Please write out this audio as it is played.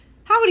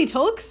Howdy,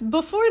 Tolks!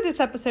 Before this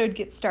episode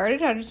gets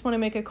started, I just want to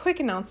make a quick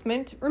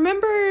announcement.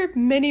 Remember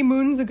many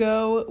moons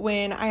ago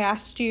when I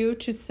asked you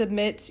to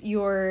submit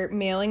your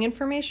mailing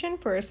information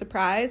for a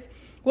surprise?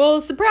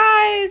 Well,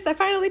 surprise! I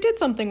finally did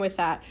something with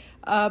that.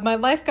 My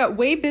life got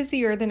way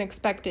busier than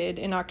expected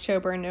in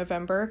October and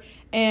November,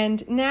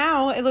 and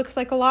now it looks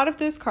like a lot of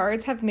those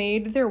cards have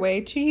made their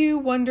way to you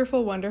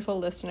wonderful, wonderful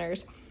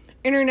listeners.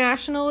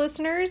 International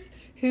listeners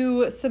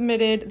who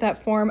submitted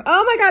that form.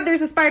 Oh my god, there's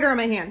a spider on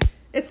my hand.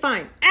 It's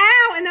fine.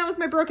 Ow! And that was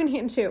my broken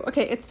hand too.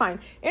 Okay, it's fine.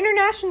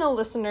 International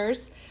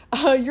listeners,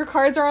 your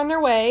cards are on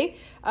their way.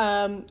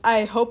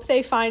 I hope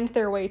they find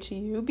their way to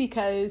you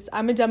because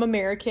I'm a dumb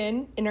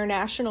American.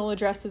 International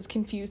addresses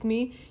confuse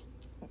me.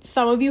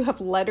 Some of you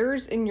have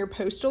letters in your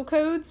postal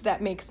codes.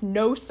 That makes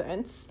no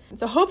sense.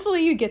 So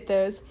hopefully you get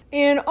those.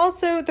 And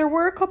also, there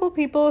were a couple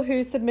people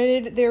who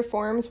submitted their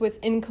forms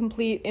with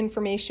incomplete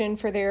information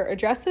for their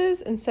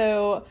addresses. And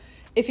so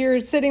if you're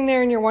sitting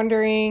there and you're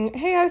wondering,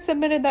 hey, I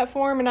submitted that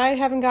form and I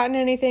haven't gotten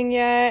anything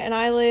yet, and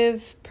I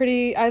live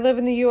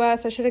in the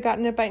US, I should have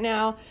gotten it by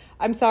now.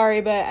 I'm sorry,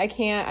 but I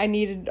can't. I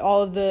needed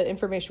all of the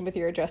information with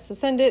your address to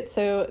send it,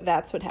 so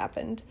that's what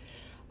happened.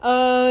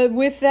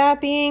 With that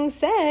being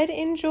said,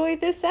 enjoy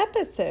this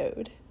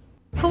episode.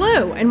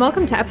 Hello, and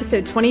welcome to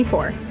episode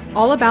 24,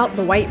 all about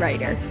The White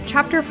Rider,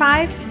 Chapter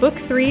 5, Book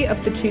 3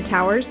 of The Two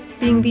Towers,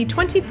 being the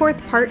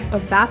 24th part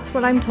of That's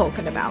What I'm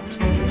Tolkien About.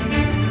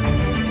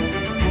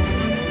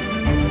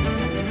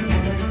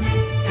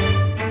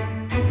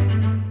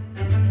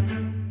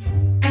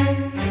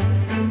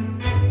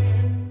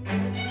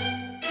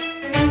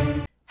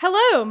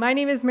 Hello, my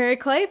name is Mary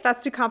Clay. If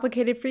that's too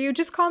complicated for you,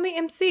 just call me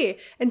MC.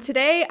 And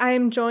today I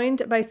am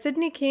joined by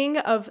Sydney King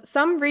of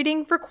Some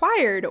Reading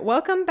Required.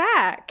 Welcome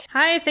back.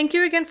 Hi, thank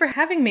you again for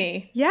having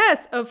me.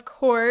 Yes, of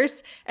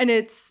course. And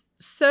it's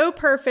so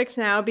perfect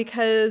now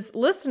because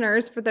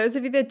listeners, for those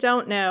of you that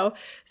don't know,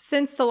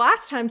 since the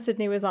last time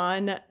Sydney was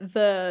on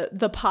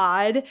the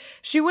pod,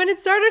 she went and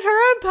started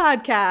her own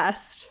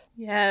podcast.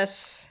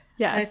 Yes.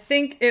 Yes. I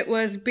think it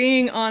was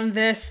being on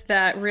this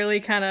that really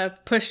kind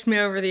of pushed me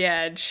over the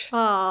edge.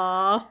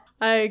 Aw,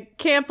 I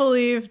can't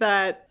believe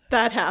that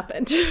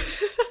happened.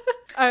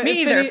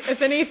 Me either.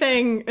 If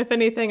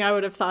anything, I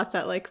would have thought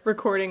that like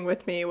recording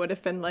with me would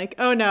have been like,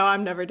 oh no,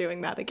 I'm never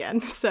doing that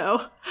again.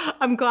 So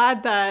I'm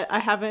glad that I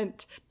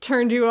haven't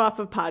turned you off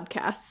of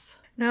podcasts.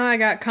 No, I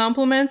got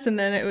compliments and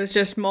then it was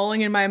just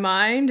mulling in my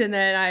mind. And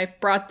then I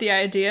brought the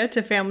idea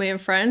to family and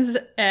friends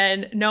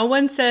and no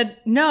one said,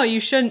 no, you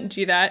shouldn't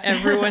do that.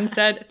 Everyone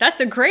said, that's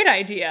a great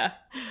idea.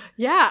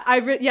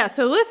 Yeah,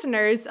 so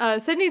listeners,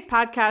 Sydney's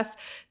podcast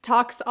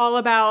talks all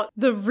about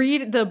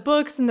the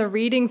books and the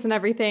readings and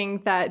everything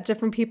that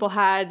different people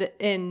had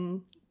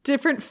in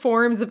different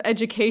forms of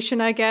education,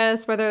 I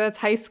guess, whether that's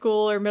high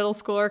school or middle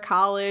school or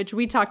college.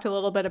 We talked a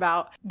little bit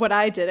about what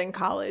I did in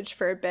college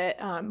for a bit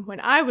when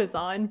I was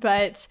on,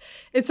 but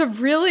it's a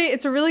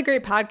really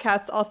great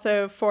podcast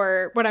also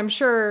for what I'm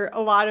sure a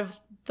lot of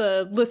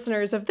the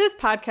listeners of this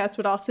podcast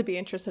would also be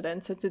interested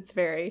in, since it's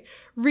very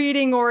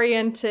reading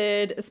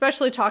oriented,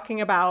 especially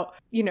talking about,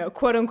 you know,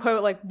 quote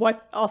unquote, like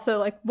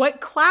what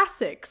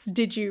classics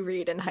did you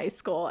read in high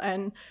school?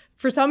 And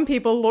for some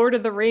people, Lord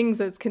of the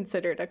Rings is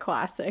considered a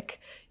classic,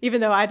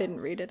 even though I didn't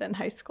read it in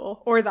high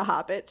school, or The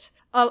Hobbit.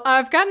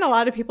 I've gotten a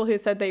lot of people who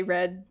said they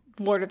read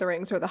Lord of the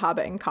Rings or The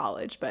Hobbit in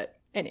college, but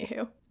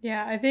anywho.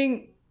 Yeah, I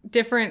think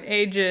different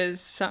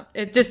ages,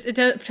 it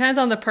depends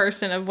on the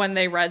person of when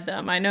they read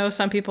them. I know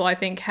some people I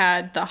think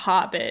had The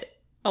Hobbit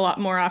a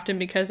lot more often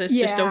because it's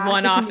just a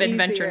one-off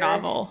adventure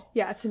novel.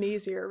 Yeah, it's an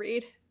easier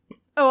read.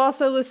 Oh,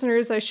 also,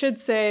 listeners, I should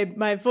say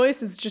my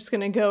voice is just going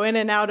to go in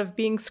and out of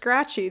being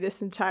scratchy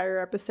this entire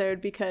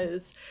episode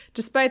because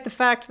despite the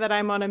fact that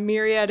I'm on a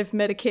myriad of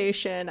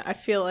medication, I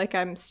feel like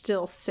I'm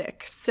still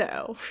sick.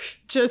 So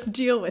just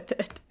deal with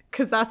it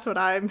because that's what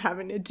I'm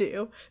having to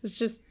do, is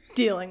just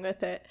dealing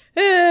with it.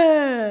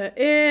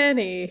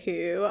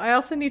 Anywho, I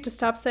also need to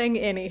stop saying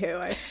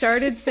anywho. I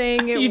started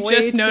saying it You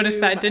way just noticed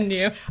too that, much. didn't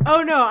you?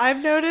 Oh, no,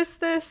 I've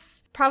noticed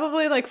this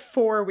probably like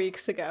 4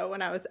 weeks ago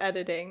when I was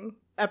editing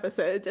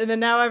episodes. And then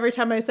now every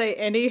time I say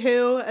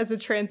anywho as a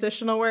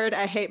transitional word,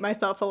 I hate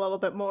myself a little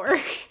bit more.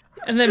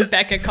 And then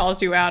Becca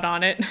calls you out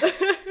on it.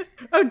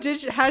 Oh,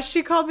 has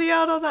she called me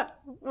out on that?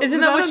 Isn't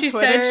that what she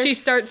said she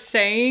starts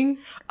saying?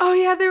 Oh,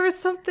 yeah, there was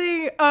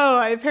something. Oh,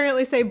 I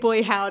apparently say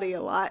boy howdy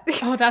a lot.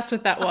 Oh, that's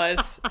what that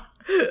was.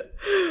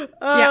 Yeah,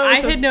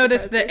 I had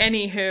noticed the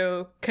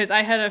anywho because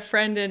I had a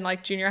friend in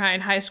like junior high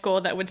and high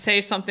school that would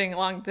say something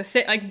along the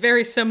same, like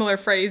very similar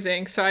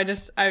phrasing. So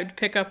I would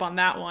pick up on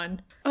that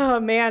one.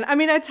 Oh, man. I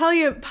mean, I tell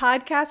you,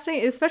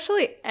 podcasting,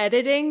 especially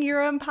editing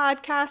your own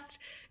podcast,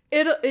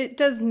 it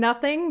does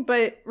nothing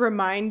but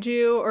remind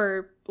you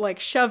or like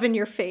shove in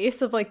your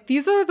face of like,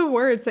 these are the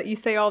words that you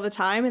say all the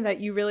time and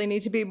that you really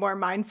need to be more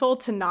mindful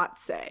to not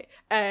say.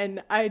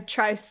 And I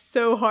try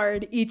so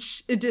hard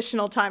each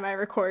additional time I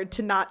record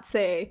to not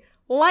say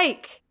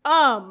like,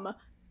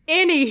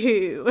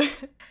 anywho.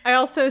 I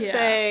also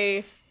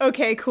say,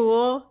 okay,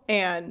 cool,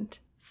 and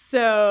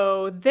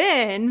So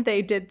then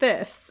they did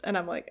this, and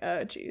I'm like,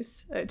 oh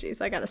geez,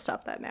 I gotta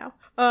stop that now.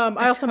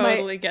 I also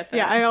totally get that.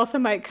 Yeah, I also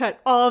might cut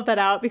all of that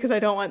out because I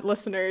don't want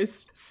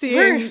listeners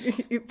paying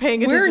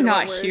attention. We're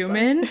not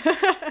human.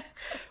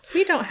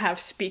 We don't have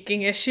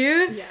speaking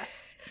issues.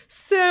 Yes.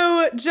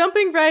 So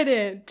jumping right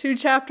in to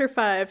chapter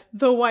 5,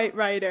 The White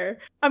Rider.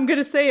 I'm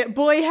gonna say it,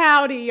 boy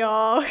howdy,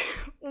 y'all.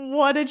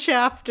 What a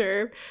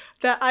chapter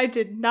that I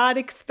did not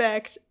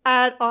expect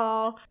at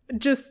all.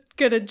 Just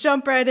gonna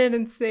jump right in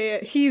and say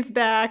it. He's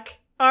back.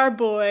 Our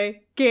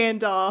boy,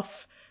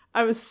 Gandalf.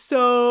 I was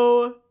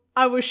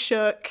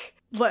shook.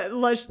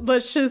 Let's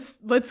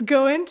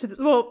go into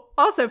well,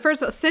 also,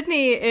 first of all,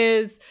 Sydney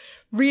is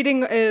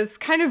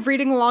kind of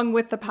reading along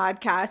with the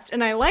podcast,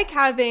 and I like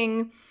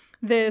having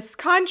this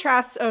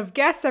contrast of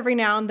guests every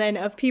now and then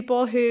of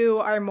people who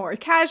are more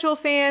casual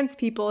fans,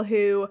 people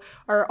who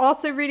are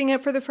also reading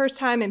it for the first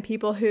time, and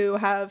people who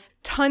have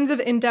tons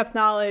of in-depth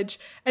knowledge.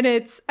 And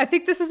I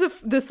think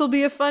this will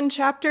be a fun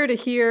chapter to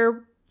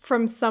hear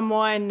from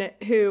someone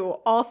who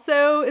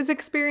also is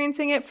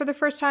experiencing it for the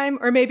first time,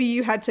 or maybe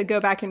you had to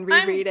go back and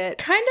reread it.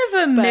 Kind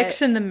of a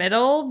mix in the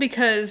middle,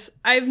 because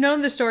I've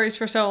known the stories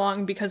for so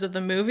long because of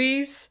the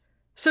movies.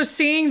 So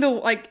seeing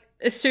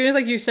as soon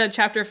as you said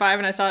chapter 5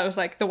 and I saw it was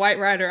The White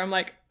Rider, I'm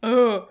like,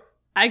 oh,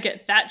 I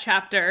get that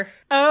chapter.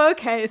 Oh,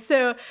 okay.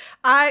 So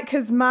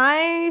because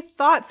my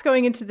thoughts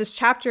going into this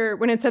chapter,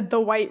 when it said The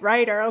White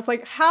Rider, I was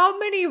like, how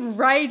many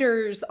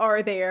riders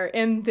are there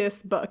in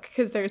this book?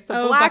 Because there's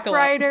the Black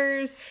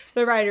Riders,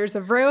 the Riders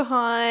of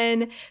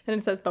Rohan, and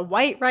it says The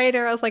White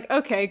Rider. I was like,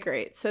 okay,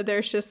 great. So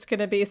there's just going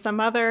to be some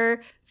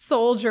other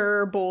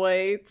soldier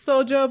boy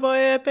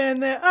up in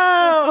there.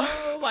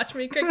 Oh, watch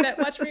me kick that,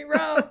 watch me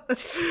row.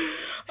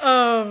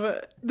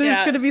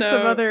 There's going to be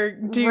some other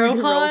dude Rohan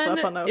who rolls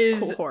up on a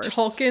cool horse.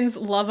 Tolkien's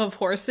love of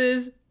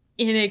horses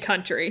in a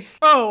country.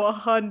 Oh,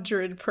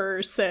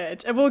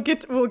 100%. And we'll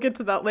get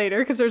to that later,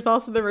 because there's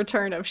also the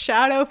return of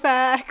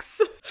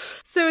Shadowfax.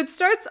 So it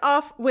starts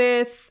off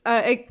with,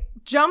 it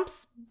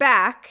jumps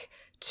back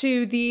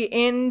to the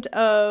end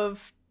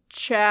of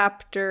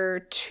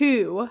chapter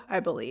 2, I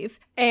believe.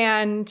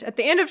 And at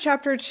the end of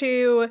chapter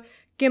 2,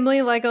 Gimli,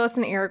 Legolas,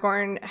 and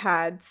Aragorn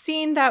had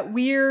seen that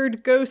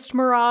weird ghost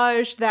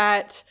mirage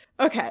that...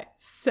 Okay,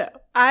 so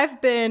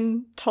I've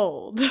been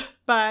told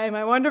by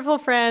my wonderful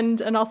friend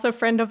and also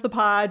friend of the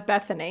pod,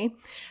 Bethany,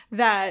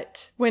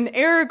 that when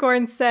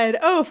Aragorn said,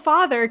 "Oh,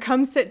 father,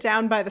 come sit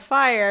down by the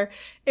fire,"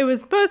 it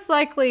was most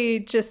likely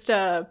just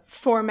a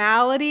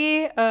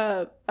formality,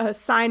 a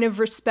sign of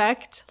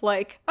respect,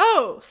 like,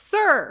 "Oh,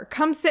 sir,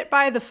 come sit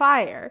by the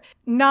fire."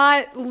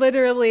 Not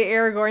literally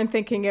Aragorn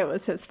thinking it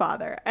was his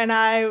father. And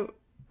I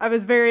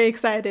was very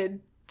excited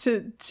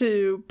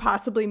to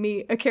possibly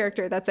meet a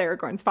character that's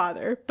Aragorn's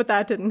father, but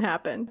that didn't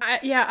happen.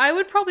 I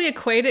would probably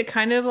equate it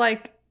kind of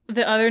like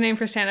the other name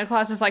for Santa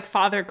Claus is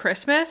Father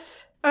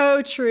Christmas.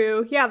 Oh,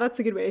 true. Yeah, that's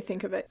a good way to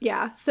think of it.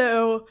 Yeah,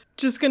 so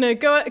just gonna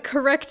go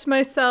correct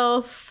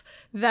myself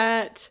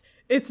that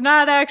it's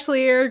not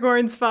actually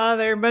Aragorn's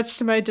father, much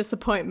to my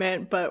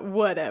disappointment, but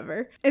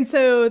whatever. And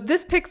so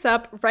this picks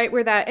up right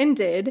where that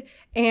ended,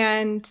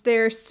 and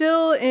they're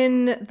still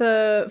in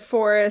the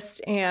forest,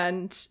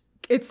 and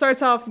it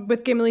starts off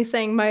with Gimli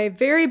saying, "My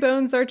very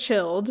bones are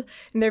chilled,"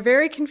 and they're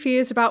very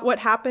confused about what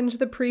happened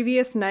the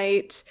previous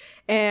night,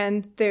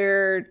 and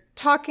they're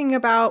talking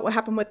about what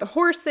happened with the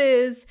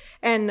horses,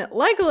 and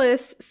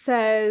Legolas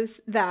says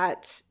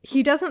that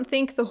he doesn't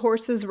think the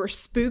horses were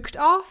spooked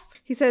off.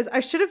 He says, "I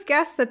should have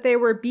guessed that they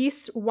were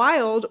beasts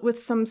wild with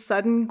some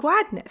sudden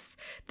gladness.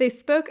 They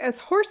spoke as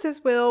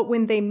horses will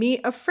when they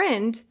meet a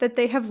friend that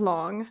they have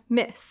long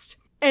missed."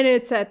 And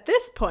it's at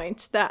this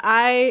point that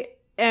I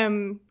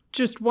am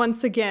just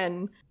once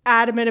again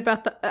adamant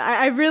about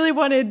I really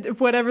wanted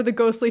whatever the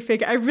ghostly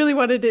figure, I really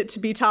wanted it to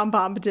be Tom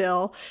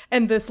Bombadil,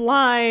 and this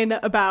line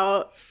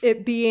about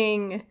it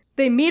being,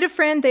 they meet a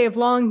friend they have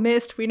long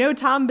missed. We know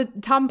Tom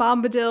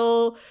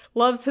Bombadil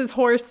loves his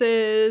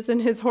horses,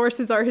 and his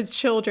horses are his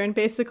children,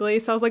 basically.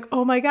 So I was like,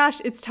 oh my gosh,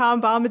 it's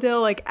Tom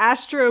Bombadil,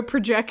 astro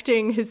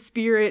projecting his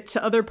spirit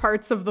to other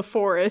parts of the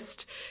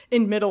forest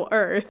in Middle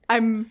Earth.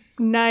 I'm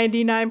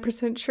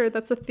 99% sure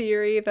that's a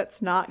theory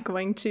that's not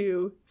going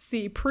to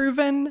see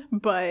proven,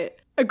 but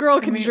a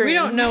girl can dream. We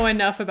don't know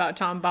enough about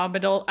Tom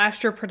Bombadil.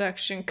 Astral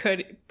projection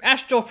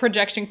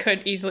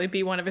could easily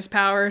be one of his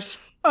powers.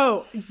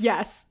 Oh,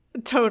 yes.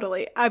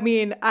 Totally. I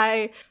mean,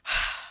 later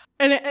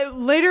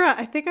on,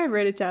 I think I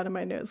wrote it down in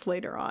my notes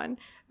later on,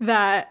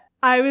 that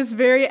I was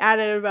very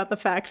adamant about the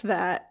fact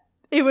that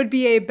it would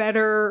be a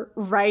better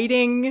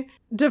writing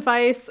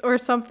device or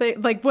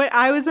something. Like what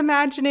I was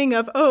imagining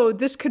of, oh,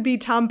 this could be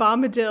Tom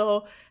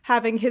Bombadil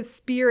having his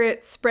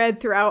spirit spread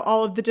throughout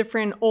all of the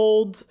different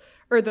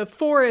the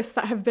forests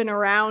that have been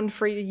around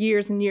for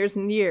years and years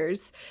and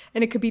years.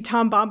 And it could be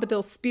Tom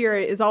Bombadil's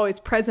spirit is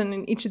always present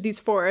in each of these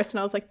forests. And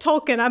I was like,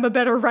 Tolkien, I'm a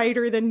better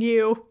writer than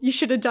you. You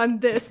should have done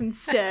this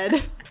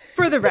instead.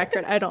 For the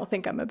record, I don't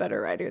think I'm a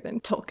better writer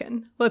than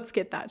Tolkien. Let's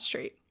get that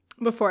straight.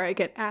 before I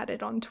get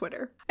added on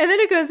Twitter. And then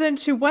it goes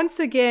into, once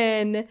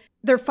again,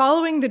 they're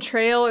following the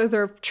trail, or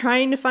they're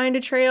trying to find a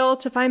trail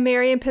to find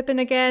Merry and Pippin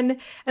again.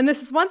 And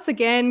this is once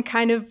again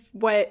kind of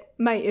what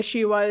my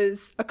issue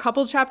was a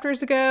couple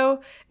chapters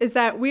ago, is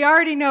that we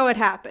already know what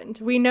happened.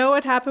 We know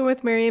what happened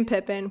with Merry and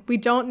Pippin. We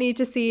don't need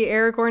to see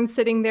Aragorn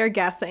sitting there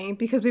guessing,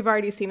 because we've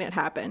already seen it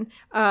happen.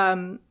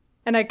 And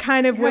I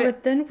kind of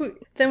but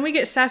then we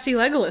get sassy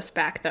Legolas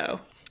back, though.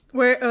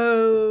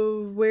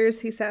 Where's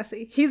he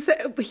sassy? He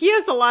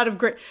has a lot of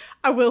great.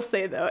 I will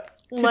say though,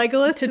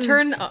 Legolas to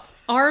turn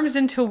arms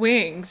into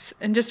wings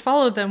and just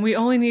follow them. We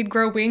only need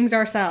grow wings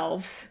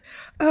ourselves.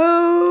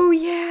 Oh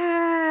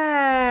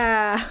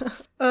yeah.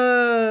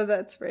 Oh,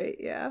 that's right.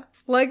 Yeah.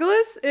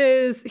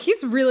 Legolas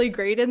he's really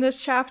great in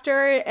this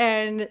chapter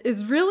and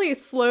is really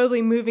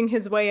slowly moving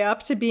his way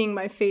up to being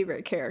my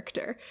favorite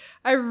character.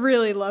 I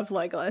really love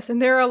Legolas.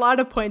 And there are a lot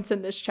of points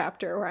in this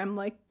chapter where I'm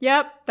like,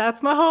 yep,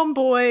 that's my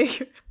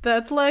homeboy.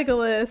 That's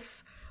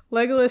Legolas.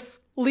 Legolas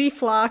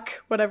Leaflock,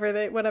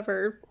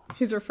 whatever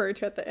he's referred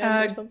to at the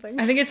end or something.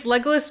 I think it's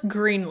Legolas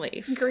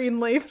Greenleaf.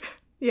 Greenleaf.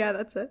 Yeah,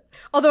 that's it.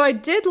 Although I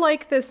did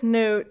like this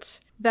note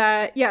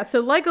that,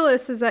 so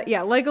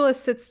Legolas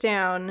sits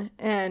down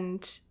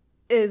and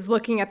is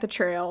looking at the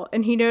trail,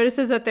 and he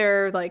notices that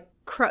they're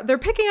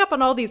picking up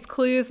on all these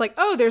clues, like,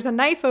 oh, there's a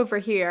knife over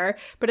here,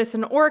 but it's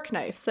an orc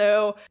knife,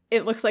 so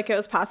it looks like it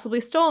was possibly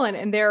stolen,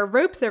 and there are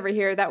ropes over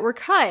here that were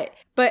cut.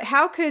 But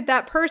how could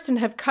that person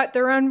have cut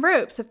their own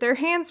ropes if their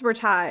hands were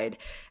tied?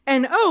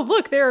 And oh,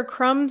 look, there are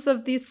crumbs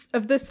of this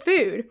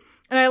food.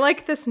 And I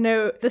like this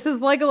note. This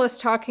is Legolas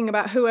talking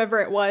about whoever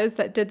it was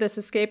that did this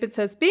escape. It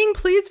says, being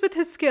pleased with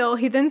his skill,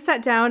 he then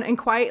sat down and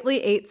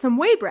quietly ate some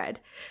whey bread.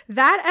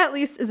 That at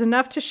least is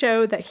enough to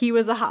show that he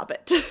was a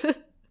hobbit.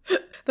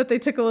 That they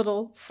took a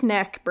little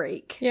snack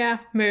break. Yeah,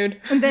 mood.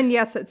 And then,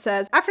 yes, it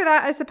says, after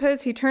that, I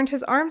suppose he turned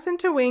his arms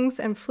into wings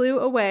and flew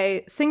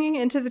away, singing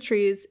into the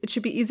trees. It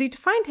should be easy to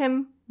find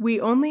him. We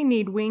only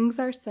need wings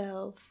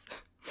ourselves.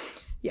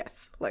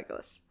 Yes,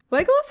 Legolas.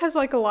 Legolas has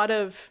a lot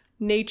of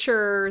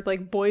nature,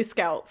 Boy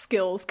Scout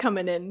skills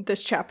coming in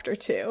this chapter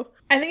too.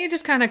 I think it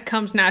just kind of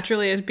comes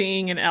naturally as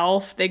being an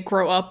elf. They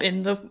grow up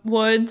in the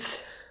woods.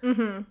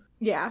 Mm-hmm.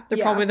 Yeah. They're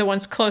probably the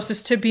ones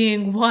closest to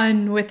being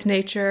one with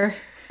nature.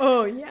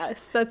 Oh,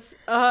 yes. That's,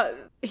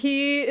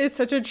 he is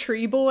such a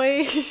tree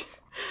boy.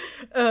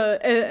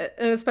 And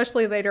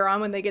especially later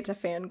on when they get to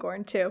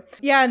Fangorn too.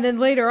 Yeah, and then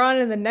later on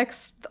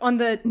on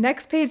the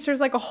next page, there's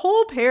a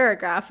whole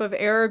paragraph of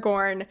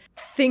Aragorn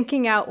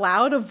thinking out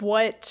loud of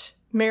what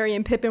Merry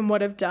and Pippin would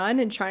have done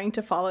and trying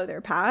to follow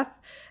their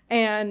path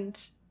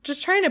and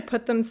just trying to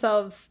put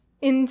themselves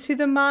into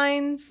the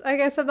minds, I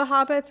guess, of the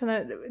hobbits. And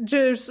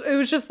it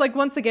was just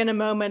once again a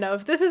moment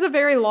of, this is a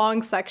very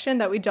long section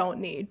that we don't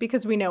need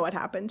because we know what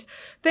happened.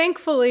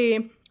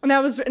 Thankfully,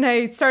 and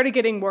I started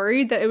getting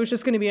worried that it was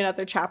just going to be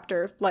another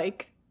chapter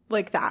like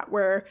that,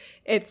 where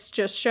it's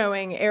just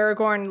showing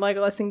Aragorn,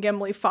 Legolas, and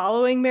Gimli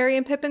following Merry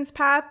and Pippin's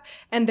path,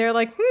 and they're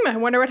like, I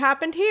wonder what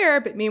happened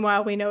here, but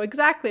meanwhile we know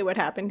exactly what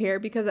happened here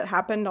because it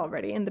happened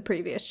already in the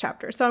previous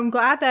chapter. So I'm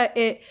glad that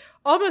it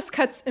almost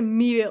cuts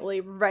immediately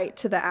right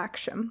to the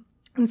action.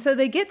 And so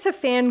they get to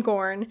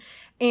Fangorn,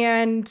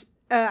 and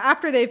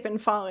after they've been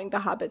following the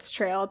Hobbit's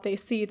trail, they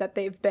see that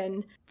they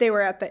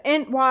were at the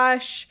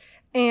Entwash,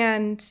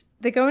 and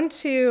they're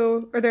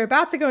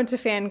about to go into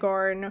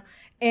Fangorn,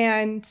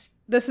 and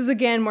this is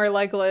again where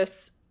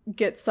Legolas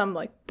gets some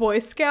Boy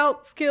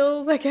Scout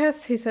skills, I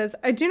guess. He says,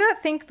 I do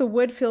not think the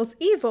wood feels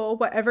evil,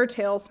 whatever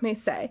tales may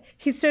say.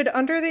 He stood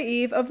under the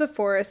eave of the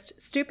forest,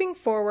 stooping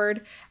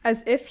forward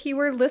as if he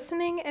were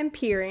listening and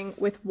peering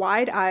with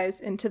wide eyes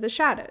into the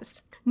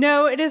shadows.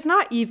 No, it is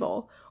not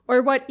evil,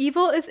 or what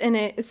evil is in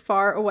it is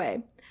far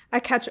away. I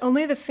catch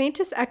only the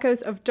faintest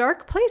echoes of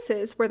dark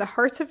places where the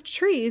hearts of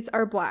trees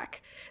are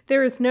black.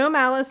 There is no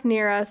malice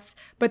near us,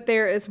 but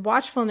there is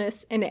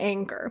watchfulness and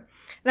anger.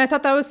 And I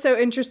thought that was so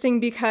interesting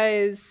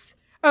because,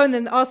 and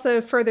then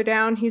also further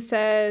down he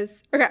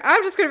says, okay,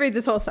 I'm just going to read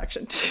this whole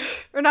section.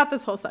 Or not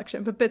this whole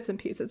section, but bits and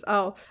pieces.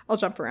 I'll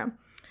jump around.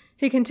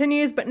 He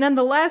continues, but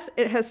nonetheless,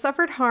 it has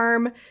suffered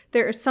harm.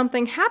 There is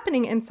something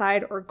happening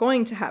inside or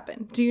going to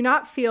happen. Do you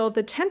not feel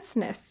the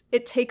tenseness?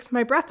 It takes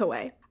my breath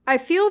away. I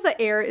feel the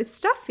air is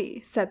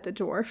stuffy, said the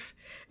dwarf.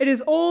 It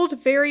is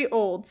old, very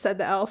old, said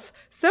the elf.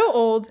 So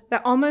old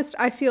that almost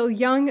I feel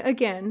young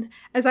again,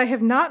 as I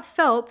have not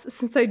felt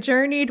since I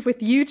journeyed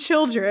with you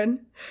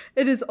children.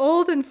 It is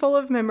old and full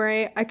of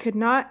memory. I could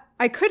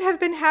have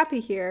been happy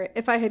here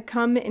if I had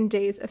come in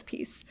days of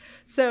peace.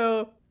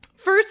 So,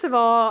 first of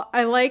all,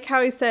 I like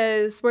how he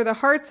says where the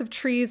hearts of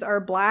trees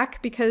are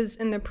black, because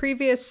in the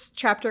previous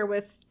chapter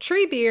with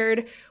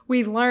Treebeard,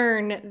 we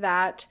learn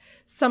that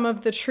some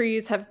of the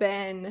trees have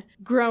been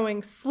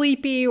growing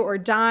sleepy or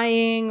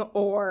dying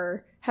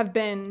or have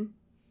been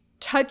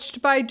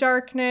touched by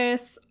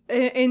darkness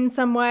in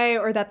some way,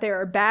 or that there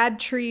are bad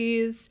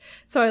trees.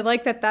 So I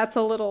like that that's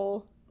a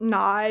little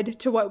nod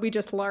to what we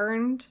just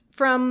learned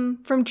from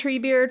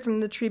Treebeard, from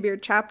the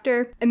Treebeard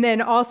chapter. And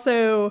then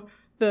also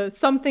the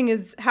something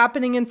is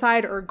happening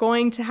inside or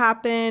going to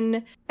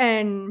happen.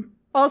 And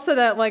also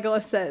that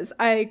Legolas says,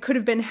 I could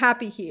have been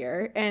happy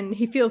here. And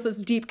he feels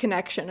this deep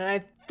connection. And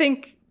I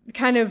think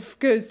kind of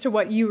goes to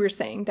what you were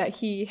saying, that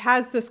he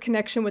has this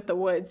connection with the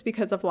woods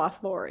because of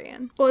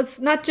Lothlorien. Well, it's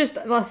not just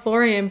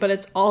Lothlorien, but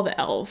it's all the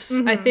elves.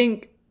 Mm-hmm. I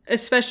think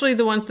especially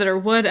the ones that are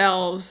wood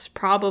elves,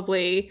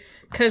 probably,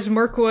 because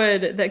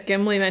Mirkwood that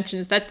Gimli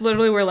mentions, that's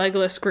literally where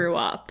Legolas grew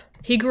up.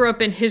 He grew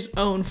up in his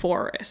own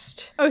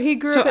forest. Oh, he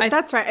grew up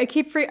that's right.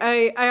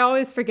 I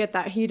always forget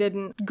that he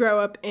didn't grow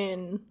up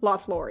in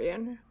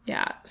Lothlorien.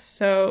 Yeah,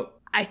 so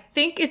I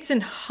think it's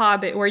in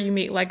Hobbit where you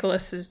meet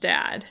Legolas's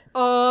dad.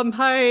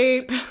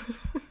 Hype.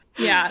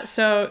 Yeah,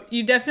 so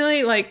you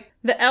definitely, like,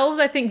 the elves,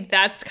 I think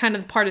that's kind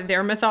of part of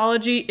their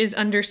mythology, is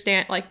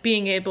understand, like,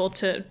 being able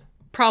to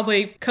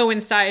probably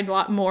coincide a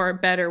lot more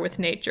better with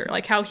nature.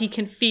 Like, how he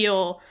can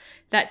feel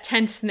that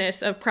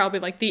tenseness of probably,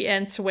 like, the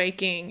Ents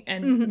waking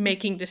and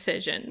making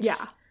decisions.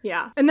 Yeah.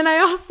 Yeah. And then I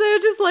also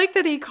just like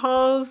that he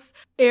calls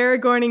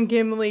Aragorn and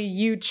Gimli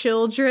you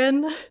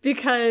children,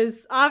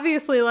 because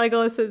obviously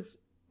Legolas is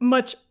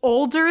much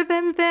older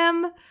than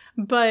them,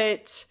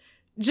 but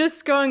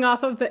just going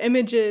off of the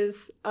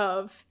images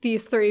of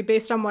these three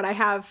based on what I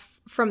have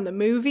from the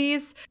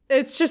movies,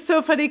 it's just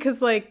so funny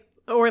because, like,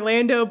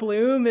 Orlando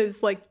Bloom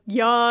is, like,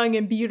 young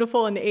and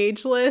beautiful and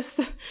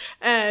ageless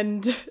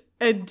and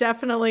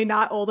definitely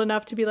not old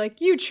enough to be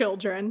like, you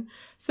children.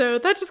 So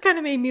that just kind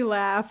of made me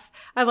laugh.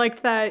 I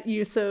liked that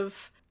use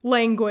of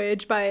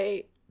language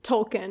by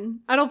Tolkien.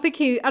 I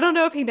don't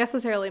know if he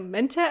necessarily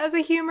meant it as a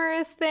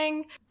humorous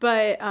thing,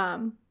 but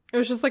it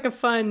was just like a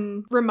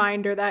fun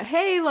reminder that,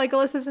 hey,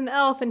 Legolas is an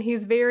elf and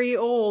he's very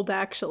old,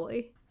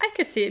 actually. I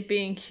could see it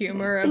being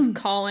humor of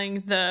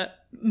calling the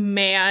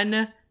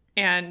man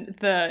and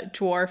the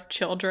dwarf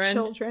children.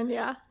 Children,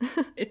 yeah.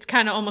 It's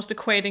kind of almost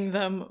equating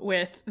them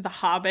with the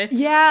hobbits.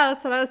 Yeah,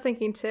 that's what I was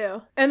thinking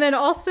too. And then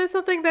also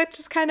something that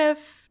just kind of,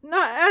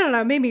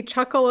 made me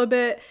chuckle a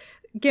bit.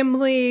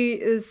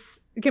 Gimli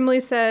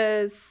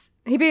says,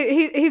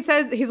 he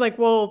says, he's like,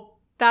 well,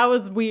 that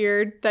was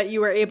weird that you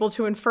were able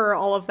to infer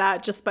all of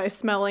that just by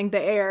smelling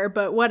the air,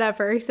 but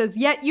whatever. He says,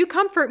 yet you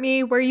comfort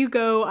me. Where you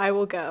go, I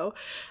will go.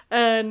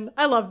 And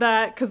I love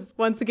that because,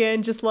 once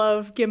again, just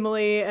love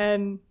Gimli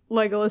and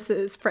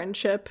Legolas's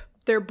friendship,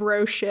 their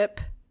broship.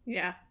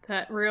 Yeah,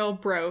 that real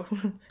bro.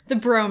 The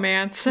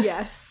bromance.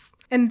 Yes.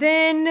 And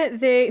then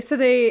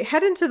they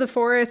head into the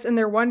forest and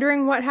they're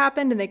wondering what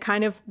happened, and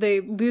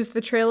they lose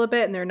the trail a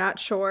bit and they're not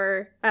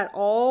sure at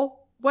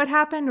all what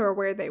happened or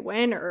where they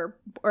went or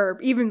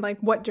even, like,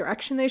 what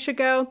direction they should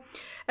go.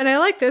 And I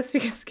like this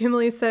because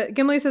Gimli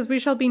says, we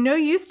shall be no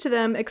use to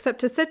them except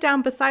to sit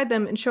down beside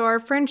them and show our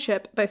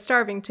friendship by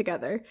starving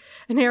together.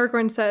 And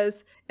Aragorn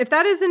says, if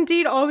that is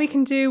indeed all we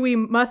can do, we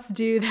must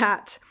do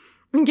that.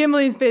 And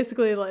Gimli's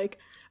basically like,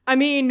 I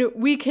mean,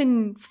 we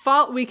can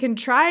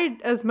try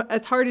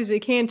as hard as we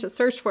can to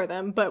search for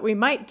them, but we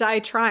might die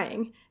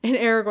trying. And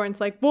Aragorn's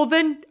like, well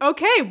then,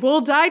 okay,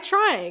 we'll die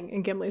trying.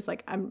 And Gimli's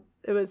like,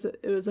 it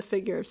was a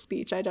figure of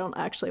speech. I don't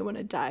actually want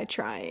to die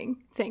trying.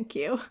 Thank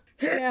you.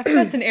 Yeah,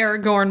 that's an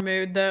Aragorn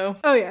mood, though.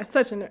 Oh, yeah,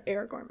 such an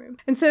Aragorn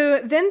mood. And so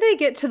then they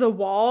get to the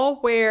wall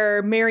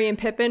where Merry and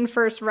Pippin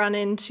first run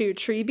into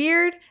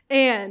Treebeard.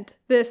 And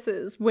this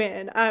is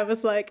when I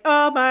was like,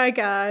 oh my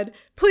God,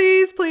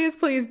 please, please,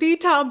 please be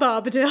Tom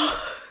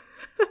Bombadil.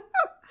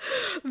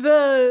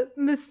 The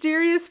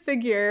mysterious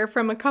figure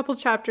from a couple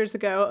chapters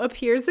ago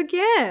appears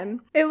again.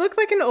 It looked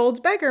like an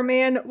old beggar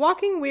man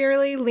walking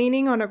wearily,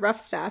 leaning on a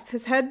rough staff.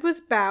 His head was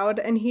bowed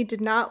and he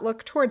did not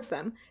look towards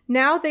them.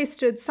 Now they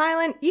stood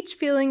silent, each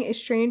feeling a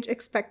strange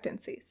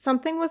expectancy.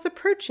 Something was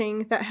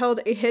approaching that held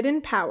a hidden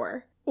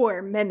power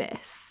or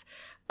menace.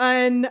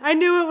 And I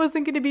knew it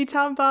wasn't going to be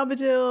Tom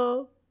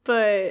Bombadil,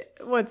 but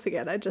once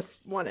again, I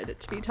just wanted it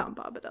to be Tom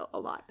Bombadil a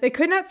lot. They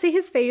could not see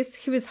his face.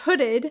 He was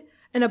hooded,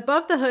 and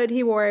above the hood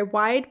he wore a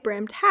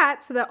wide-brimmed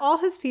hat so that all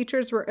his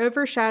features were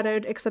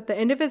overshadowed except the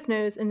end of his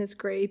nose and his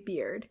gray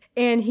beard.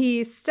 And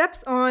he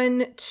steps on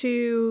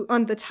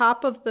the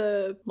top of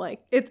the, like,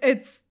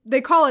 it's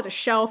they call it a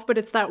shelf, but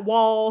it's that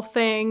wall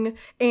thing,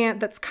 and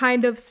that's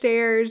kind of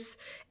stairs.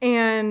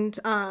 And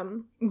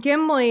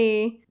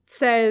Gimli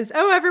says,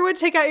 oh, everyone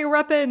take out your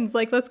weapons,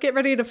 like, let's get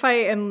ready to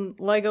fight. And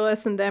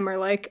Legolas and them are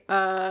like,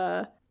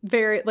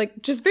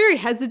 very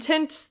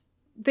hesitant.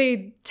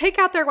 They take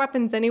out their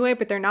weapons anyway,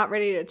 but they're not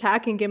ready to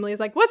attack. And Gimli is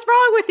like, what's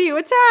wrong with you?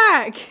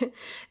 Attack!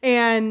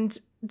 And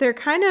they're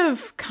kind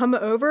of come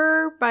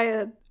over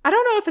by I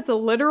don't know if it's a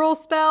literal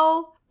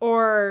spell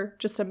or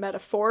just a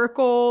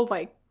metaphorical,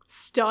 like,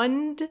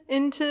 stunned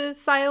into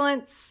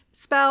silence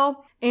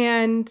spell.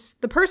 And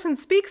the person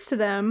speaks to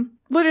them,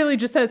 literally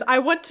just says, I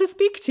want to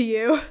speak to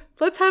you.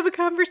 Let's have a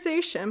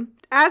conversation.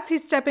 As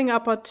he's stepping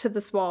up onto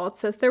this wall, it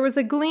says, there was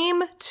a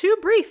gleam too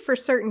brief for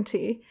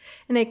certainty,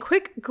 and a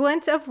quick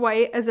glint of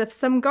white as if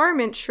some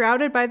garment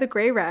shrouded by the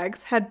gray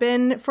rags had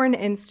been for an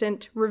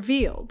instant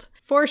revealed.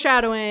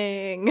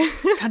 Foreshadowing.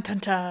 Dun, dun,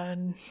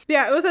 dun.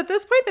 Yeah, it was at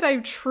this point that I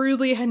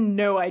truly had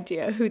no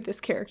idea who this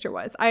character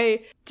was.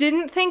 I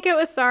didn't think it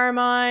was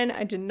Saruman.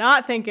 I did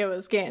not think it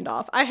was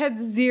Gandalf. I had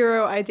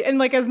zero idea. And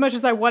like, as much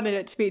as I wanted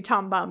it to be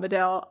Tom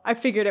Bombadil, I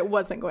figured it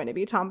wasn't going to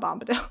be Tom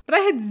Bombadil. But I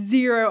had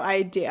zero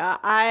idea.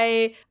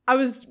 I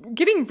was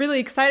getting really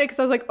excited because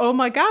I was like, oh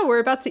my God, we're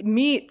about to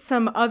meet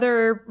some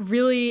other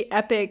really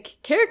epic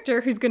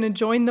character who's going to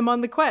join them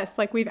on the quest.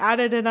 Like, we've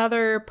added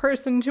another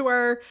person to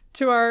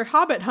our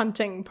Hobbit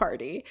hunting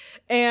party.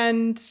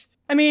 And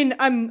I mean,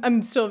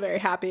 I'm still very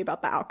happy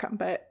about the outcome,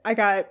 but I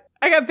got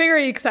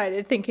very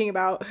excited thinking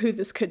about who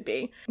this could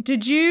be.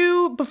 Did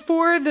you,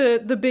 before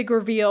the big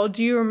reveal,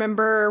 do you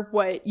remember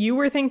what you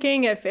were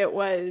thinking, if it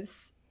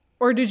was,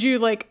 or did you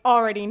like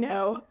already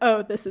know,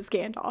 oh, this is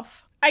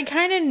Gandalf? I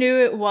kind of knew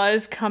it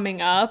was coming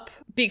up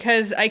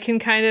because I can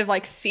kind of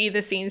like see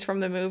the scenes from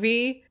the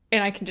movie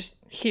and I can just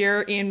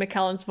hear Ian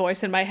McKellen's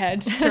voice in my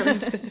head,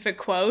 certain specific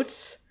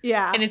quotes.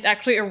 Yeah. And it's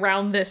actually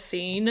around this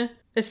scene,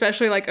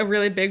 especially like a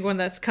really big one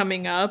that's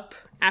coming up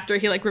after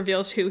he like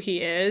reveals who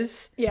he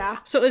is. Yeah.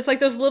 So it's like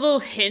those little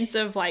hints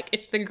of like,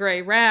 it's the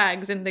gray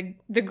rags and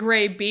the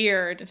gray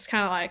beard. It's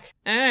kind of like,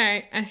 all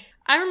right,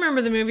 I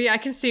remember the movie. I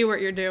can see what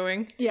you're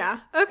doing.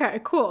 Yeah.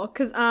 Okay, cool.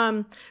 Because the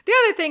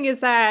other thing is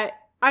that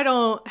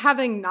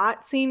having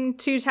not seen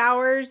Two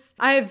Towers,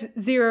 I have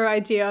zero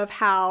idea of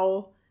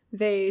how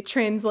they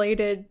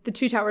translated the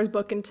Two Towers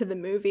book into the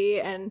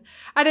movie. And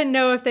I didn't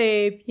know if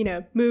they,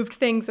 moved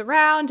things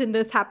around and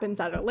this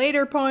happens at a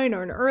later point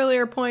or an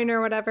earlier point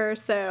or whatever.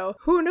 So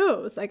who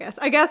knows, I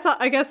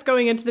guess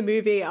going into the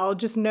movie, I'll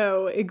just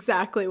know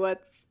exactly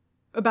what's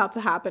about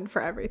to happen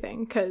for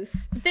everything.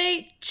 Because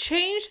they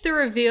changed the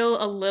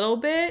reveal a little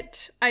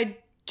bit. I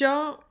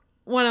don't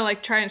want to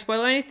like try and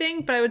spoil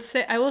anything, but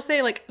I will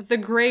say like the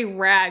gray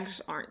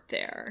rags aren't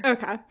there.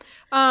 Okay.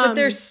 But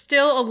there's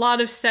still a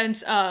lot of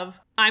sense of,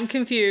 I'm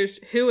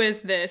confused. Who is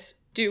this?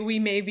 Do we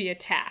maybe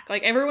attack?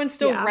 Like, everyone's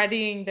still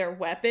readying their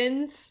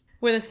weapons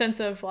with a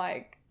sense of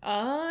like,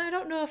 I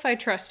don't know if I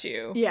trust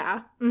you.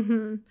 Yeah.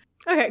 Mm-hmm.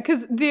 Okay,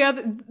 because the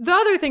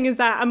other thing is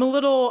that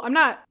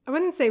I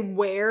wouldn't say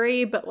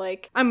wary, but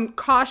like, I'm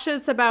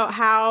cautious about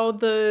how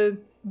the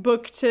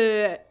book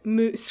to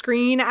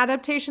screen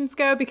adaptations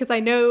go, because I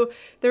know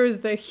there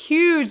is the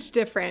huge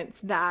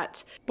difference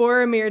that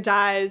Boromir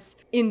dies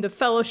in the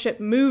Fellowship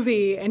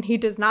movie and he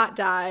does not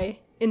die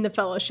in the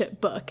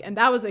Fellowship book, and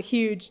that was a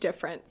huge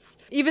difference.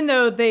 Even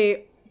though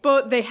they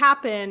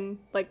happen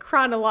like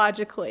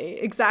chronologically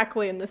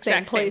exactly in the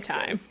same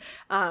places.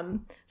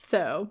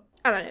 So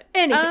I don't know.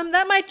 Anyway.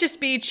 That might just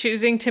be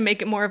choosing to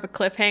make it more of a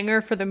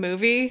cliffhanger for the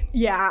movie.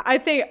 Yeah, I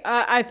think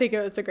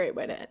it was a great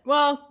way to end.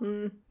 Well,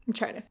 I'm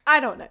trying to. I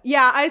don't know.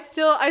 Yeah, I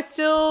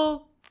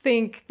still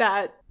think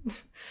that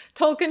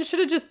Tolkien should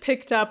have just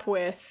picked up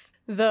with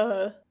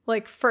the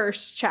like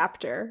first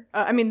chapter.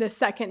 The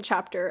second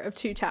chapter of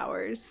Two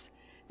Towers,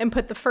 and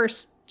put the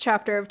first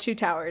chapter of Two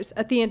Towers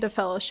at the end of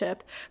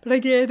Fellowship. But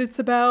again, it's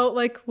about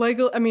like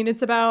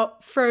it's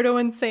about Frodo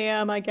and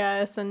Sam, I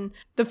guess, and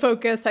the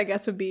focus, I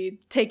guess, would be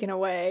taken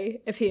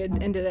away if he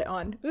had ended it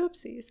on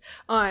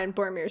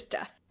Boromir's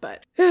death.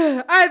 But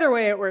either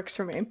way, it works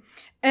for me.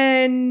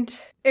 And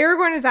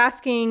Aragorn is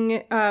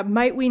asking,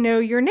 might we know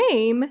your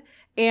name?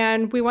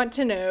 And we want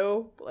to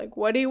know, like,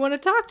 what do you want to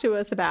talk to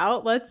us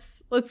about?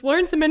 Let's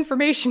learn some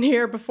information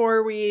here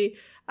before we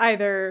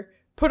either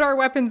put our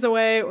weapons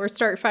away or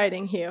start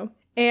fighting Hugh.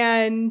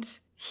 And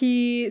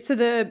so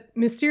the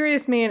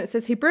mysterious man, it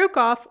says, he broke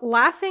off,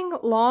 laughing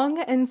long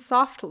and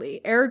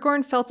softly.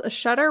 Aragorn felt a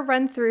shudder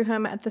run through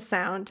him at the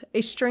sound,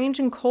 a strange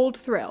and cold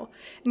thrill.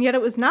 And yet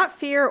it was not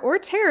fear or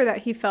terror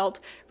that he felt.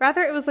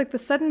 Rather, it was like the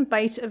sudden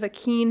bite of a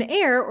keen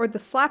air or the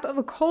slap of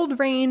a cold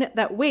rain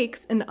that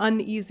wakes an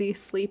uneasy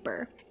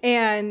sleeper.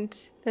 And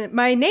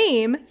my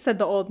name, said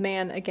the old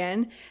man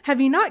again.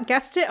 Have you not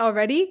guessed it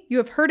already? You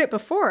have heard it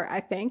before, I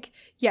think.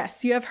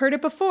 Yes, you have heard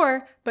it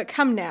before, but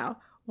come now.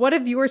 What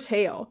of your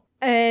tale?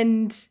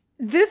 And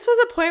this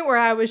was a point where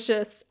I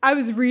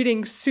was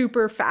reading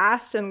super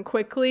fast and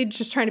quickly,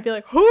 just trying to be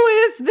like, who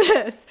is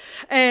this?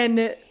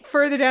 And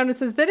further down it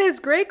says, then his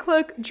gray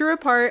cloak drew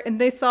apart and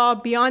they saw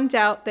beyond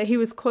doubt that he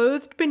was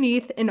clothed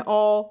beneath in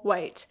all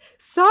white.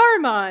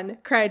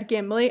 Saruman, cried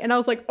Gimli. And I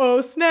was like,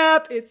 oh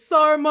snap, it's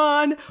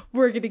Saruman.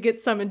 We're going to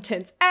get some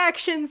intense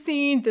action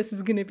scene. This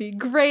is going to be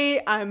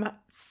great. I'm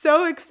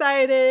so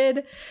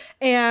excited.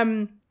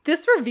 And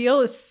this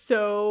reveal is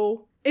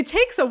it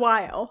takes a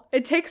while.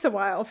 It takes a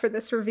while for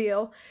this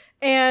reveal.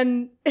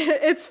 And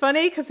it's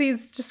funny because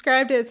he's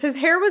described as his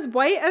hair was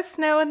white as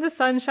snow in the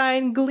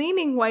sunshine,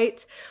 gleaming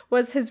white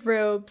was his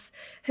robes.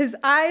 His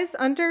eyes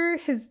under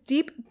his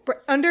deep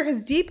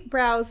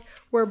brows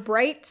were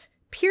bright,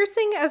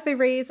 piercing as the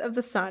rays of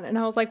the sun. And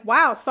I was like,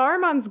 wow,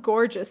 Saruman's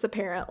gorgeous,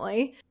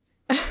 apparently.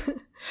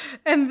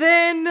 And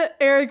then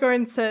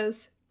Aragorn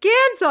says,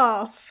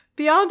 Gandalf!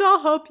 Beyond all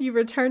hope, you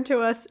return to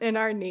us in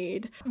our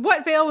need.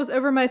 What veil was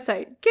over my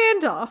sight?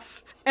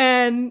 Gandalf.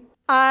 And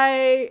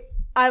I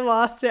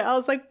lost it. I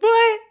was like,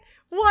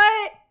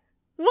 what?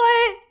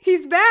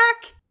 He's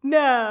back?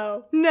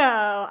 No.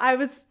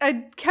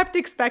 I kept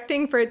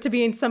expecting for it to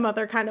be in some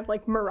other kind of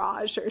like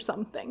mirage or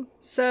something.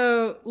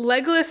 So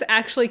Legolas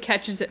actually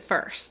catches it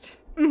first.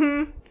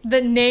 Mm-hmm.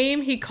 The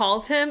name he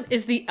calls him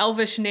is the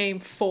Elvish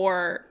name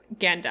for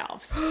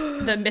Gandalf.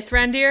 The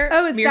Mithrandir.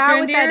 Oh, is that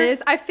what that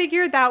is? I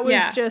figured that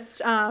was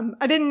just,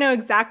 I didn't know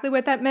exactly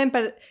what that meant,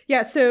 but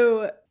yeah,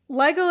 so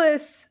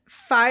Legolas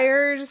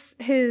fires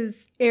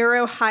his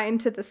arrow high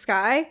into the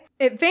sky.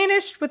 It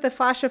vanished with a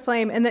flash of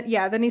flame, and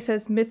then he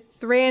says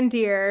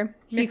Mithrandir.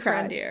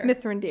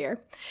 Mithrandir.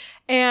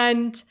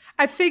 And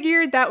I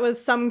figured that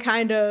was some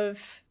kind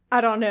of, I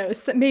don't know,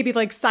 maybe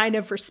like sign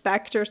of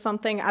respect or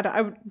something.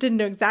 I didn't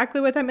know exactly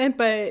what that meant,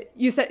 but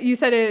you said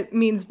it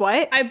means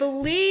what? I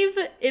believe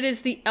it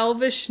is the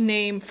Elvish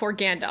name for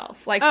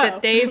Gandalf, like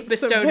that they've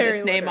bestowed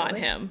this name on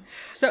him.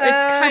 So it's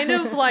kind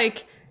of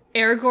like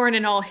Aragorn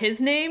and all his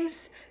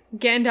names.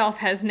 Gandalf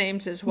has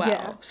names as well.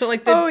 Yeah. So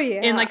like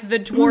in like the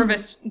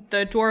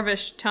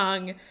dwarvish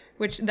tongue,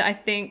 which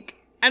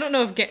I don't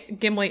know if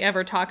Gimli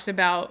ever talks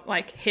about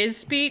like his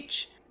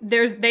speech.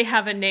 They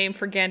have a name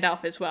for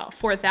Gandalf as well,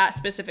 for that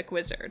specific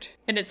wizard.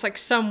 And it's like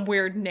some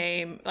weird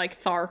name,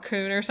 like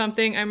Tharkun or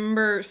something. I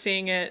remember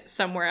seeing it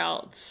somewhere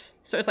else.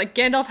 So it's like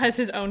Gandalf has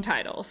his own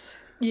titles.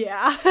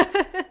 Yeah.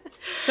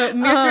 So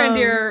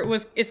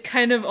Mithrandir is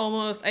kind of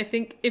almost, I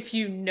think if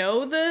you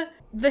know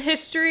the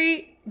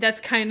history,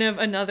 that's kind of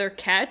another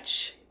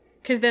catch.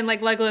 Because then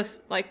like Legolas,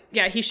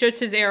 he shoots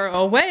his arrow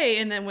away,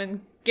 and then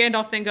when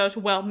Gandalf then goes,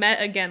 well,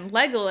 met again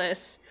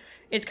Legolas,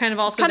 it's kind of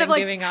also kind of like,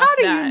 giving off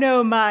that. How do you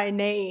know my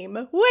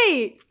name?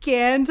 Wait,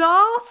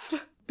 Gandalf?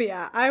 But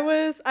yeah,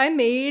 I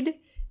made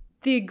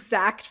the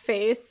exact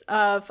face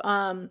of,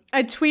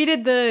 I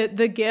tweeted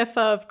the gif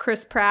of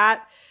Chris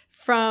Pratt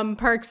from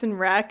Parks and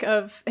Rec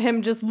of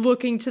him just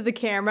looking to the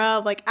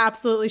camera, like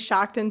absolutely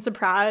shocked and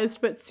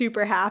surprised, but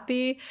super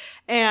happy.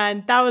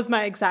 And that was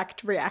my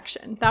exact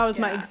reaction. That was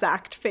my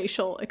exact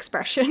facial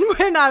expression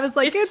when I was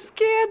like, it's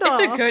Gandalf.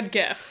 It's a good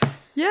gif.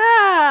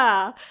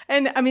 Yeah.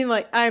 And I mean,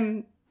 like,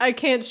 I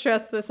can't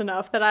stress this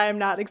enough that I am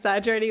not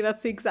exaggerating.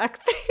 That's the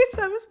exact face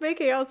I was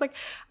making. I was like,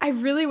 I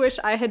really wish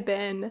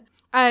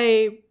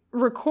I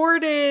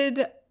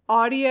recorded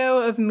audio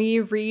of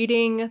me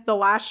reading the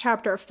last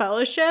chapter of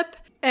Fellowship.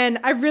 And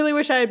I really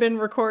wish I had been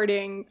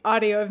recording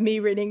audio of me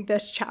reading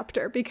this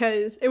chapter,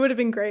 because it would have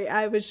been great.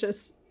 I was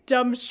just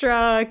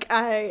dumbstruck.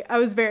 I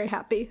was very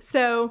happy.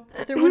 So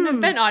there wouldn't have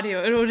been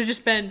audio. It would have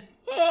just been,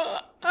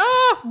 what?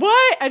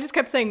 I just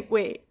kept saying,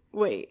 wait,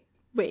 what?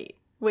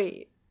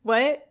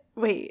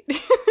 Wait,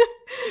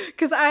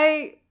 because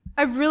I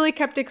really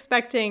kept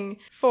expecting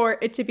for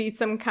it to be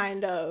some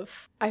kind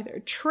of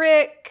either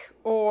trick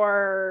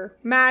or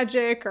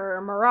magic or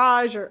a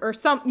mirage or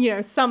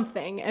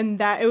something, and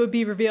that it would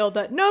be revealed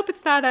that nope,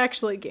 it's not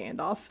actually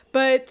Gandalf.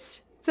 But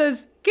it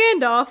says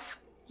Gandalf.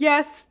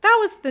 Yes, that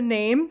was the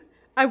name.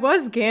 I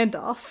was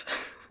Gandalf.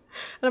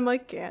 And I'm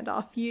like,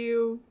 Gandalf,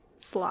 you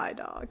sly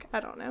dog. I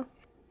don't know.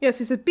 Yes,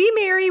 he said, be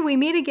merry, we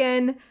meet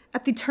again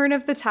at the turn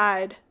of the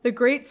tide. The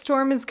great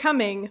storm is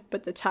coming,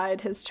 but the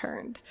tide has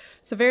turned.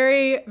 So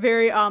very,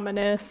 very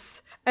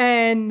ominous.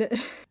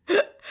 And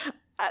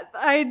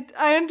I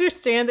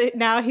understand that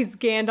now he's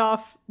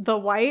Gandalf the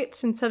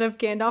White instead of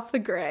Gandalf the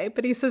Gray.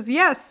 But he says,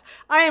 yes,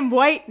 I am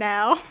white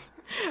now.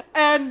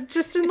 And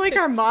just in like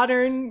our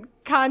modern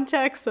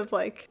context of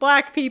like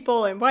black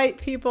people and white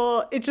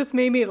people, it just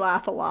made me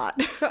laugh a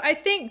lot. So I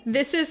think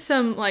this is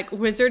some like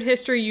wizard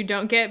history you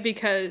don't get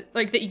because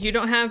like that you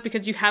don't have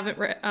because you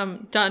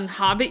haven't done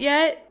Hobbit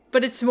yet,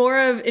 but it's more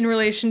of in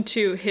relation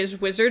to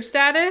his wizard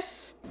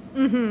status.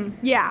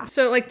 Mm-hmm. Yeah.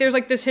 So like there's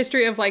like this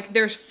history of like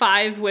there's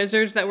 5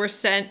 wizards that were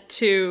sent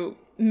to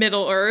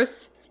Middle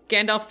Earth.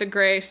 Gandalf the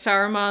Grey,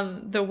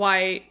 Saruman the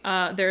White,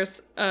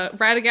 there's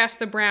Radagast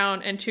the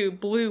Brown, and 2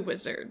 blue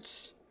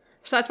wizards.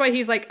 So that's why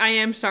he's like, I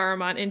am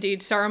Saruman,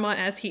 indeed, Saruman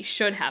as he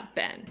should have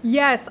been.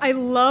 Yes, I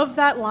love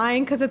that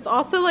line, because it's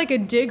also like a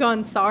dig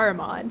on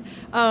Saruman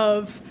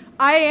of,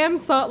 I am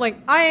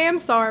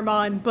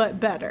Saruman, but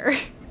better.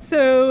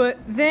 So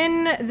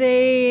then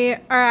they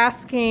are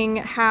asking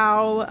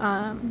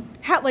how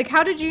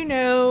did you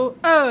know?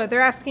 Oh,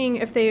 they're asking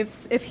if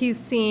he's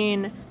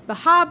seen the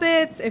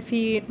hobbits, if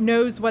he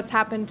knows what's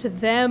happened to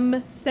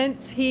them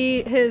since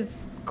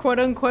his quote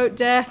unquote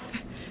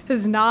death,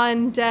 his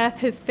non-death,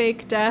 his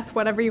fake death,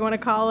 whatever you want to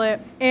call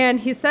it. And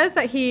he says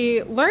that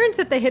he learned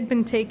that they had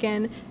been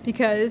taken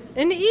because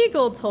an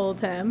eagle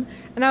told him.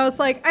 And I was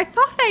like, I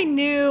thought I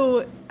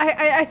knew,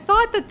 I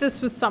thought that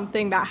this was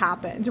something that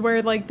happened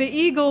where like the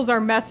eagles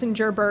are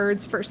messenger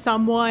birds for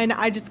someone.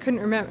 I just couldn't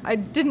remember. I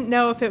didn't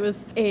know if it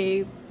was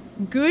a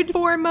good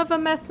form of a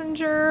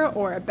messenger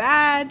or a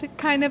bad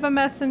kind of a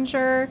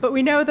messenger. But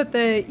we know that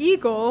the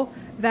eagle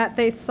that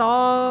they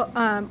saw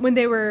when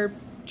they were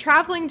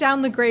traveling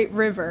down the Great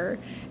River,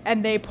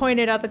 and they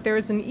pointed out that there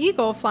was an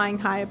eagle flying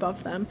high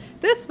above them.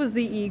 This was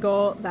the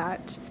eagle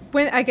that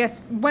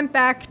went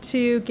back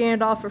to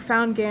Gandalf or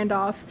found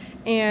Gandalf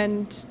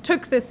and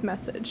took this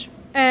message.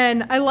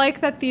 And I like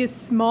that these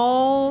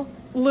small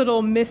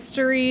little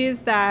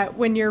mysteries that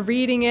when you're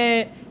reading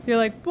it, you're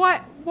like,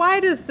 what? Why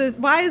is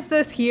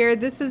this here?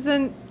 This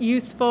isn't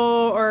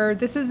useful, or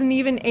this isn't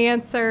even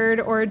answered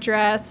or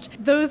addressed.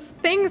 Those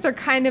things are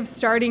kind of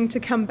starting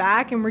to come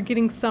back, and we're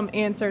getting some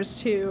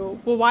answers to,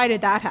 well, why did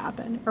that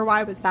happen? Or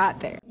why was that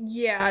there?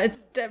 Yeah,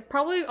 it's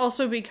probably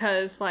also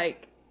because,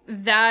 like,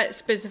 that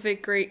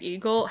specific Great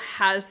Eagle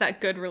has that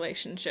good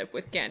relationship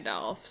with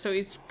Gandalf. So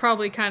he's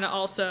probably kind of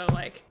also,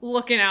 like,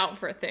 looking out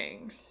for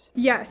things.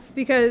 Yes,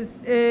 because,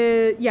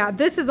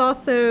 this is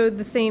also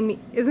the same.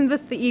 Isn't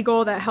this the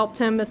eagle that helped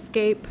him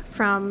escape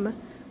from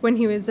when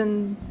he was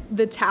in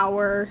the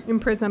tower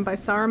imprisoned by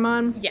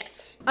Saruman?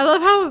 Yes. I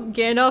love how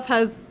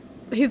Gandalf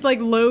he's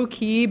like low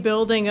key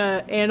building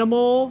a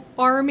animal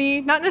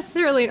army. Not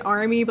necessarily an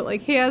army, but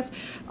like he has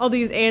all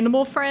these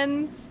animal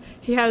friends.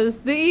 He has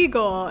the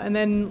eagle, and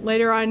then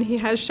later on he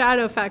has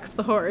Shadowfax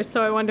the horse.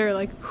 So I wonder,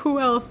 like, who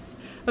else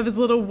of his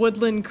little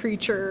woodland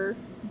creature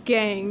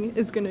gang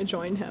is going to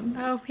join him?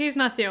 Oh, he's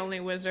not the only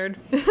wizard.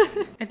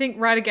 I think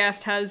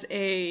Radagast has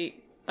a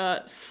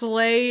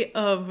sleigh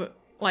of,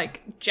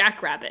 like,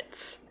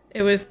 jackrabbits.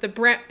 It was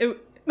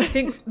I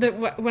think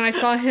that when I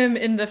saw him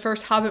in the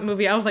first Hobbit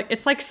movie, I was like,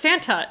 it's like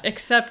Santa,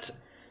 except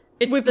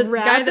it's with the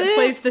rabbits? guy that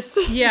plays this.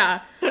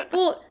 Yeah.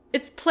 Well,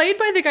 it's played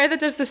by the guy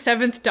that does the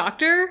Seventh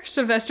Doctor,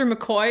 Sylvester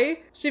McCoy.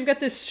 So you've got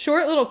this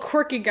short little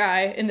quirky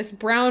guy in this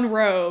brown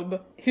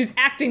robe who's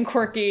acting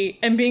quirky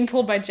and being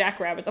pulled by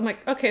jackrabbits. I'm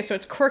like, okay, so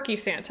it's quirky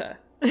Santa.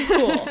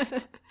 Cool.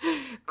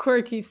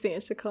 Quirky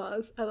Santa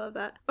Claus. I love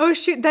that. Oh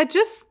shoot, that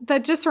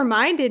just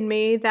reminded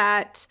me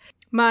that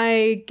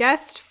my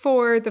guest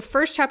for the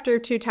first chapter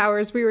of Two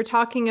Towers, we were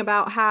talking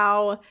about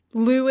how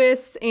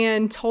Lewis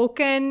and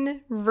Tolkien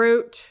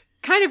wrote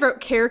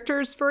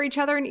characters for each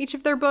other in each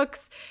of their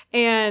books,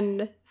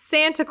 and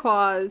Santa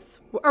Claus,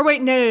 or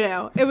wait,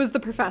 no. It was the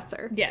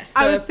professor. Yes.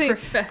 I was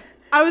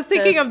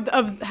thinking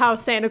of how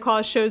Santa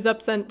Claus shows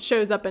up in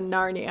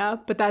Narnia,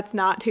 but that's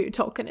not who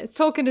Tolkien is.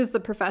 Tolkien is the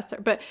professor.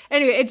 But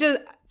anyway, it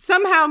just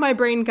somehow my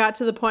brain got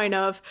to the point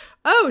of,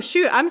 oh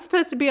shoot, I'm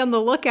supposed to be on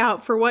the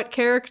lookout for what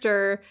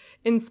character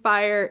is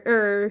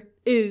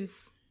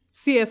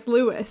C.S.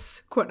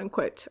 Lewis, quote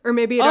unquote, or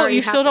maybe it already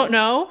you still happened. Don't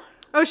know?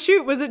 Oh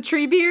shoot, was it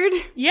Treebeard?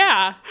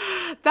 Yeah.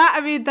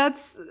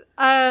 That's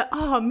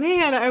oh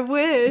man, I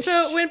wish.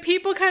 So when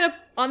people kind of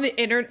on the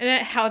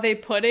internet, how they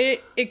put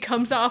it, it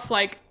comes off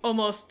like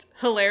almost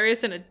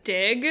hilarious in a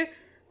dig.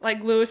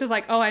 Like Lewis is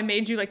like, oh, I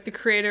made you like the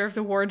creator of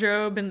the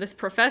wardrobe and this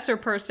professor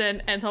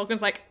person, and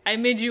Tolkien's like, I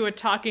made you a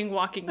talking,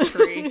 walking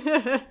tree.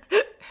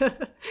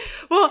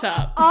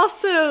 Well,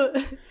 also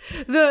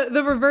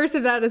the reverse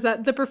of that is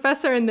that the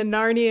professor in the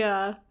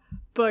Narnia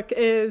book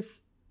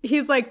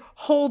he's like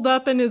holed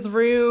up in his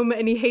room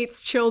and he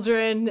hates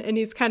children and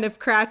he's kind of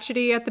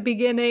crotchety at the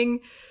beginning.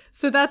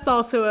 So that's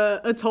also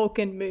a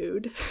Tolkien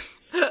mood.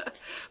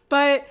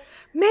 But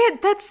man,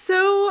 that's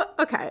so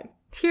okay.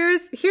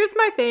 Here's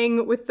my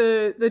thing with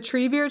the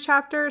Treebeard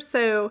chapter.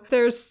 So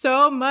there's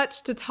so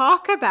much to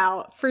talk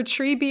about for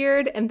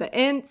Treebeard and the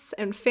Ents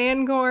and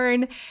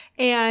Fangorn,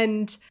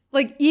 and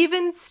like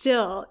even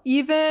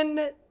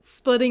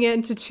splitting it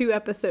into 2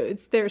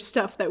 episodes, there's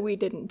stuff that we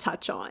didn't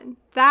touch on.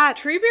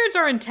 Treebeards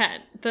are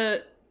intense.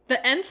 The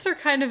Ents are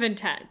kind of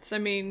intense. I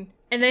mean,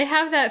 and they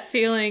have that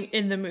feeling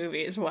in the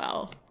movie as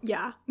well.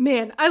 Yeah,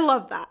 man, I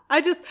love that.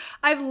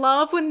 I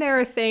love when there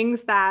are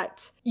things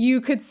that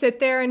you could sit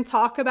there and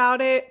talk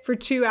about it for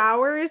 2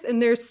 hours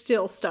and there's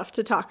still stuff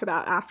to talk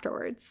about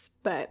afterwards.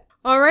 But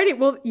alrighty,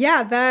 well,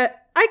 yeah,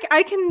 that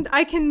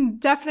I can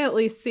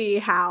definitely see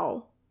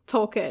how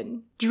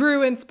Tolkien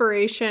drew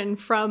inspiration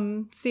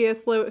from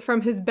C.S. Lewis,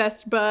 from his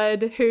best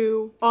bud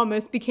who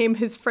almost became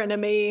his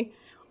frenemy.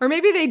 Or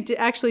maybe they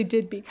actually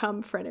did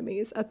become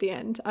frenemies at the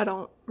end. I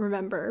don't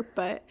remember,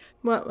 but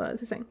what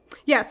was I saying?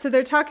 Yeah, so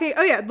they're talking.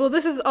 Oh, yeah. Well,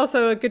 this is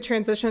also a good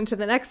transition to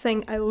the next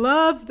thing. I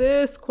love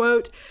this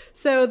quote.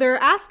 So they're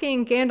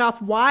asking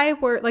Gandalf why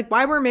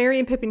were Merry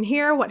and Pippin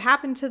here? What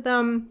happened to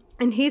them?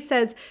 And he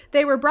says,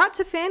 they were brought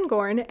to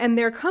Fangorn, and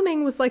their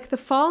coming was like the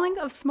falling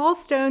of small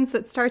stones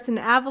that starts an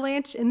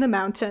avalanche in the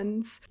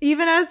mountains.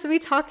 Even as we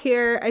talk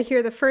here, I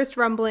hear the first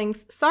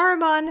rumblings.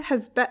 Saruman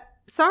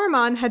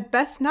had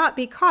best not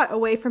be caught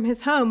away from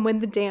his home when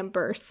the dam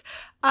bursts.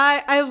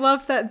 I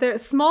love that there are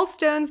small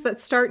stones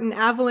that start an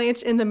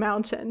avalanche in the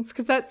mountains,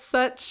 because that's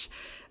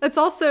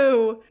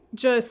also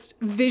just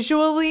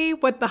visually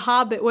what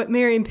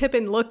Merry and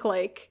Pippin look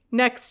like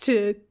next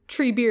to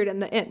Treebeard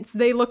and the Ents.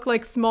 They look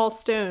like small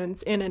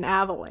stones in an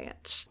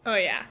avalanche. Oh,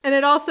 yeah. And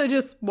it also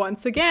just,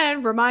 once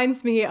again,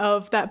 reminds me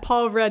of that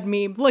Paul Rudd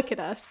meme, look at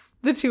us,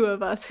 the 2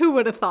 of us, who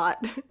would have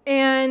thought?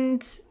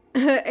 And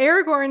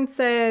Aragorn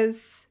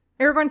says,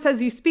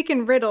 you speak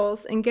in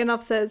riddles, and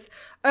Gandalf says,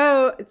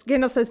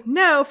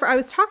 no, for I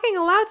was talking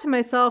aloud to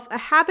myself, a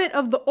habit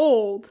of the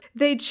old.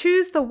 They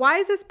choose the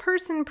wisest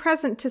person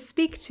present to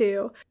speak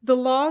to. The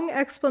long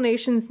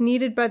explanations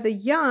needed by the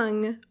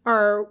young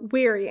are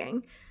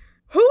wearying.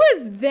 Who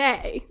is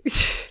they?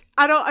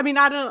 I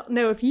don't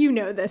know if you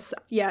know this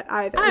yet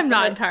either. I'm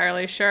not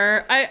entirely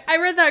sure. I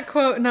read that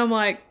quote and I'm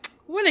like,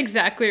 What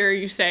exactly are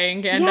you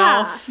saying,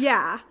 Gandalf?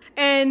 Yeah.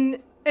 And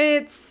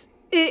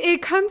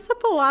it comes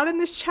up a lot in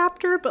this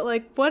chapter, but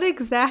like, what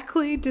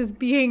exactly does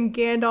being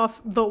Gandalf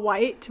the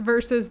White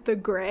versus the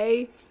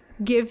Gray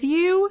give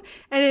you?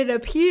 And it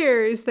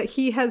appears that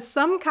he has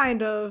some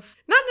kind of,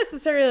 not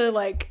necessarily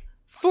like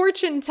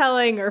fortune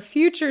telling or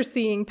future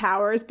seeing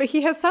powers, but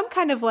he has some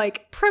kind of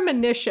like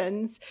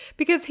premonitions,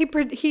 because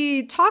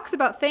he talks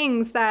about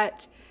things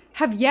that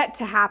have yet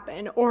to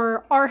happen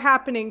or are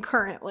happening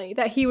currently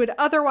that he would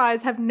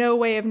otherwise have no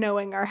way of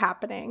knowing are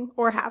happening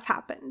or have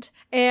happened.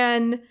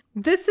 And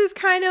this is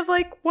kind of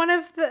like one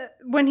of the,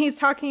 when he's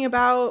talking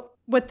about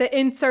what the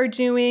Ents are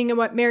doing and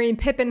what Merry and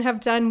Pippin have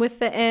done with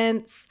the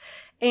Ents.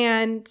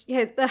 And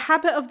yeah, the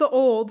habit of the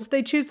old,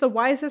 they choose the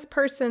wisest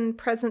person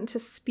present to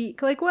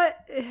speak. Like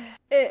what?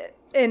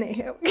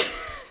 Anywho.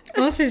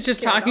 Unless he's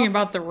just talking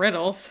about the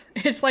riddles.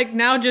 It's like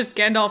now just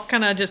Gandalf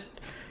kind of just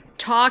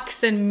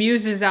talks and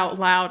muses out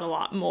loud a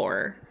lot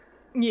more.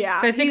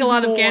 Yeah. So I think a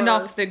lot of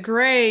Gandalf the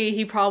Grey,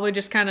 he probably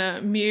just kind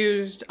of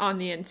mused on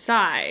the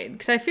inside.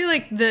 Because I feel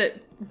like the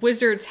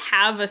wizards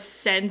have a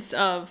sense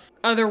of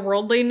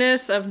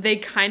otherworldliness, of they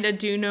kind of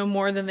do know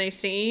more than they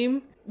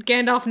seem.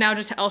 Gandalf now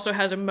just also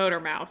has a motor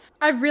mouth.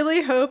 I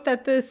really hope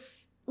that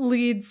this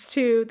leads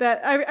to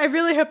that. I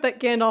really hope that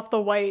Gandalf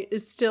the White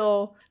is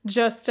still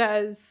just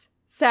as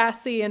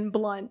sassy and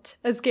blunt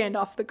as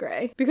Gandalf the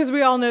Grey, because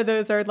we all know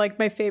those are like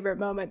my favorite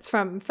moments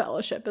from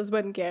Fellowship, is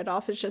when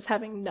Gandalf is just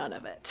having none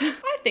of it.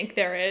 I think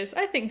there is.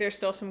 I think there's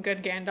still some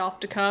good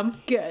Gandalf to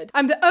come. Good.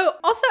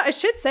 Also, I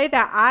should say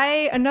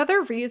that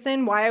another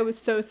reason why I was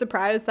so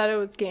surprised that it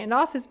was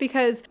Gandalf is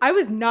because I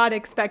was not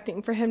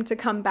expecting for him to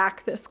come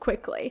back this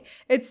quickly.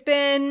 It's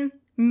been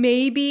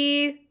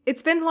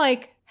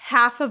like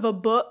half of a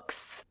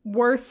book's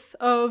worth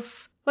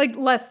of, like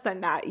less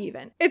than that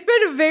even. It's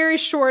been a very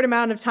short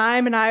amount of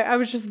time, and I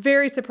was just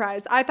very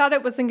surprised. I thought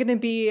it wasn't going to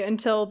be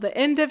until the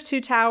end of Two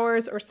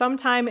Towers or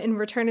sometime in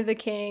Return of the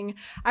King.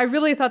 I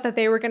really thought that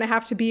they were going to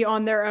have to be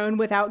on their own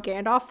without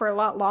Gandalf for a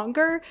lot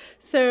longer.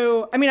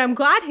 So, I mean, I'm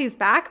glad he's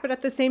back, but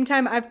at the same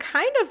time, I've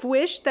kind of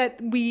wished that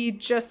we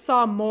just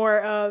saw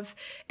more of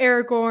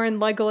Aragorn,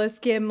 Legolas,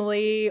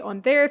 Gimli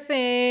on their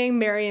thing,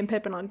 Merry and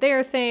Pippin on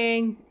their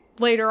thing.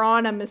 Later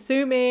on, I'm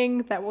assuming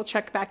that we'll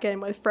check back in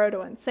with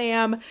Frodo and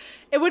Sam.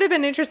 It would have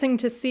been interesting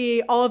to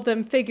see all of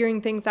them figuring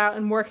things out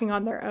and working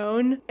on their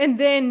own. And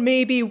then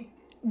maybe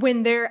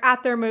when they're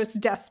at their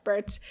most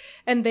desperate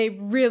and they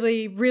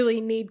really,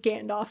 really need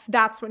Gandalf,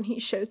 that's when he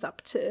shows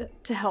up to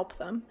help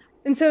them.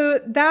 And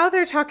so now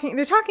they're talking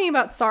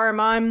about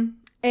Saruman.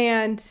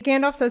 And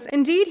Gandalf says,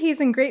 "Indeed, he's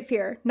in great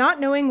fear, not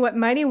knowing what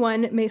mighty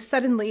one may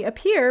suddenly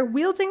appear,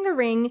 wielding the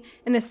ring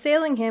and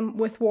assailing him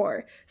with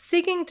war,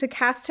 seeking to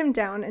cast him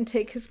down and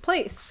take his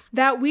place.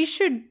 That we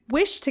should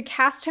wish to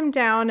cast him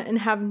down and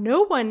have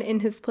no one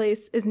in his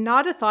place is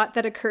not a thought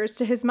that occurs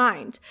to his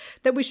mind.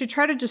 That we should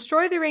try to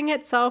destroy the ring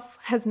itself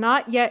has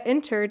not yet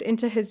entered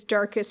into his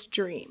darkest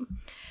dream."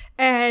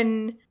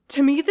 And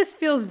to me, this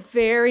feels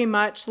very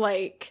much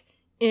like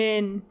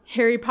in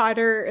Harry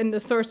Potter and the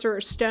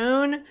Sorcerer's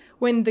Stone,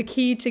 when the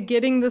key to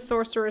getting the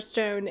Sorcerer's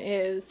Stone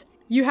is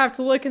you have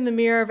to look in the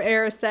mirror of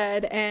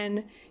Erised,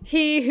 and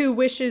he who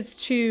wishes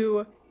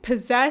to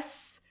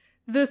possess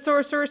the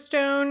Sorcerer's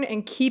Stone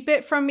and keep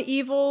it from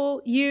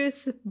evil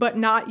use, but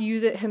not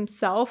use it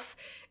himself,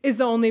 is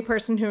the only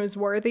person who is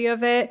worthy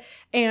of it.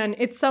 And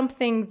it's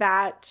something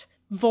that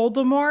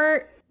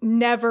Voldemort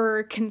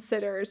never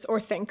considers or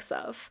thinks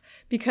of,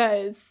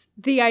 because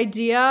the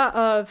idea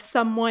of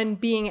someone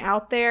being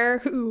out there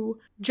who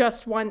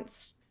just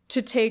wants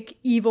to take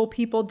evil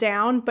people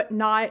down but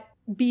not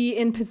be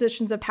in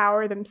positions of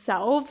power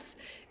themselves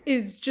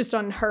is just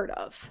unheard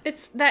of.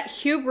 It's that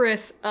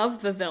hubris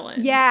of the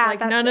villains. Yeah, like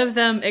none of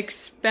them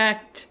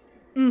expect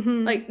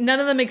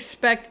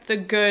the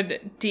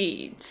good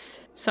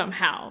deeds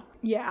somehow.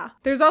 Yeah.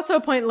 There's also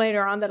a point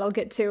later on that I'll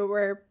get to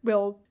where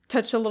we'll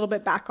touch a little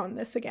bit back on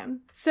this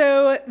again.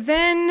 So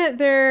then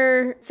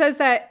there says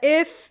that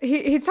if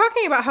he's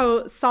talking about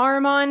how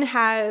Saruman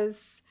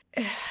has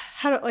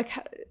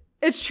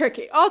it's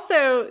tricky.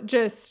 Also,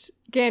 just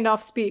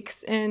Gandalf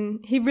speaks,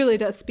 and he really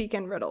does speak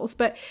in riddles,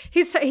 but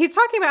he's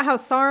talking about how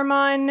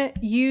Saruman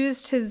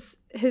used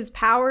his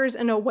powers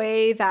in a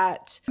way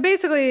that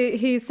basically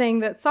he's saying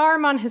that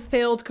Saruman has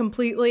failed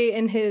completely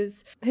in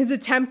his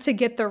attempt to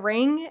get the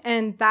ring,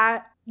 and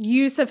that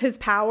use of his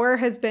power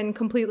has been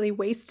completely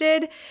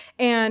wasted.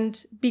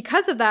 And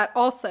because of that,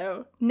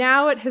 also,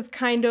 now it has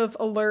kind of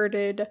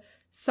alerted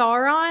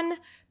Sauron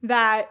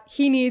that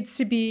he needs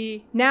to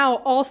be now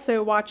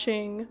also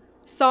watching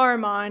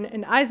Saruman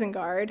and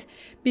Isengard,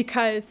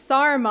 because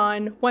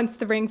Saruman wants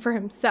the ring for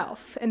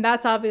himself, and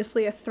that's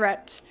obviously a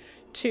threat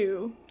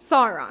to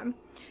Sauron.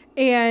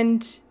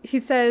 And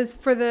he says,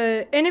 "For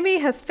the enemy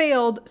has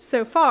failed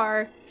so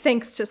far,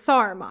 thanks to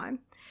Saruman."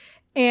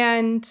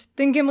 And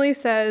then Gimli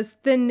says,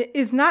 "Then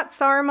is not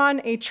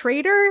Saruman a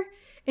traitor?"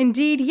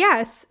 "Indeed,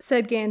 yes,"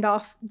 said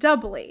Gandalf,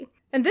 "doubly."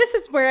 And this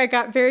is where I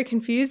got very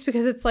confused,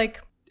 because it's like,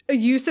 a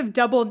use of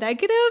double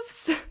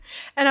negatives.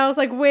 And I was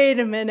like, wait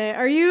a minute,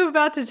 are you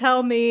about to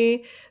tell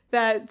me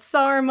that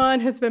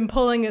Saruman has been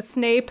pulling a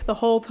Snape the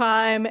whole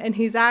time and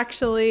he's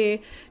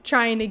actually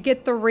trying to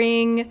get the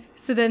ring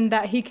so then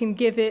that he can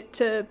give it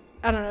to,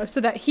 I don't know,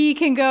 so that he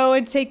can go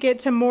and take it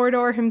to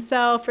Mordor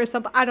himself or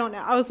something? I don't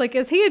know. I was like,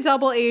 is he a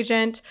double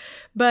agent?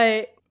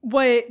 But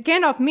what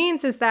Gandalf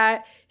means is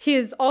that he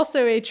is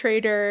also a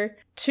traitor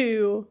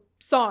to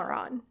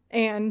Sauron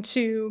and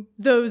to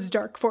those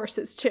dark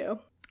forces too.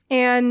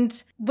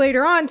 And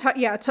later on,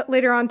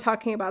 later on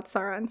talking about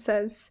Sauron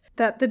says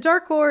that the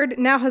Dark Lord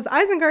now has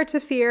Isengard to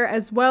fear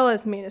as well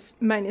as Minas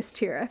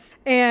Tirith.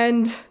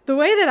 And the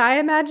way that I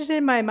imagined it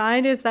in my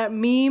mind is that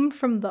meme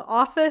from The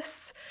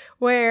Office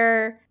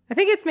where I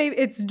think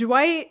it's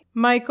Dwight,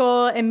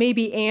 Michael, and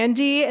maybe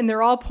Andy, and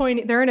they're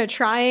in a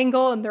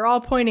triangle and they're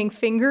all pointing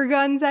finger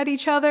guns at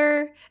each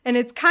other. And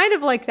it's kind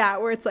of like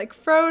that, where it's like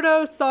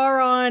Frodo,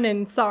 Sauron,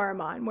 and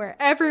Saruman, where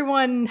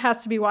everyone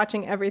has to be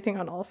watching everything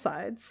on all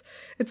sides.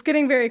 It's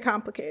getting very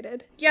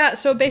complicated. Yeah,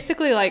 so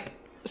basically, like,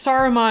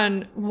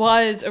 Saruman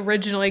was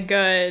originally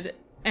good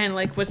and,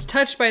 like, was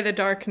touched by the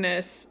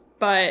darkness,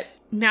 but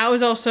now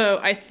is also,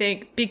 I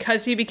think,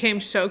 because he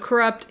became so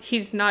corrupt,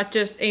 he's not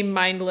just a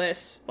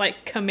mindless,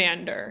 like,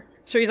 commander.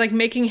 So he's, like,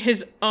 making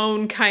his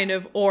own kind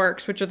of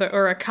orcs, which are the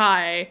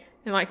Uruk-hai,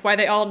 and, like, why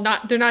they all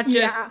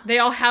they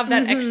all have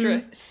that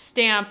extra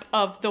stamp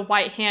of the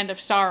white hand of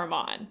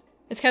Saruman.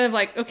 It's kind of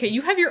like, okay,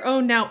 you have your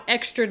own now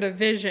extra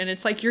division.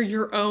 It's like you're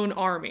your own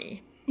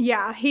army.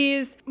 Yeah,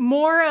 he's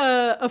more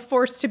a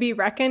force to be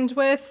reckoned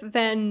with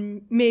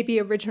than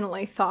maybe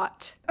originally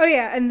thought. Oh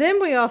yeah, and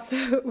then we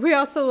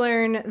also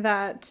learn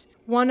that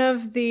one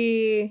of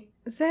the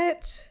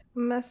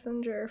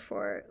messenger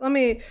for Are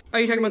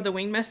you talking about the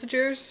winged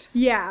messengers?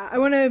 Yeah, I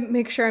want to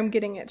make sure I'm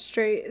getting it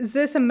straight. Is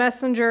this a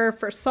messenger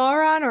for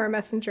Sauron or a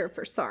messenger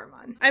for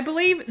Saruman? I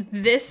believe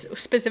this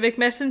specific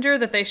messenger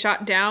that they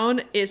shot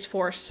down is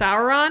for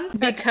Sauron,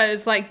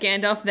 because like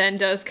Gandalf then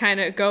does kind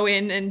of go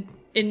in and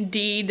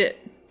indeed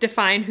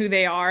define who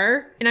they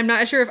are. And I'm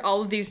not sure if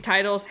all of these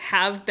titles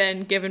have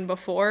been given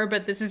before,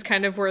 but this is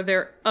kind of where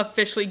they're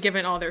officially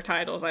given all their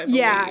titles, I believe.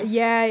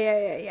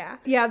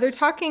 Yeah, they're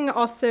talking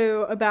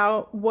also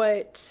about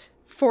what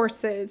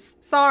forces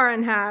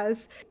Sauron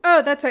has.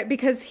 Oh, that's right,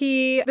 because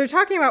they're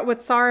talking about what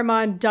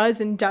Saruman does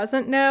and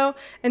doesn't know,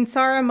 and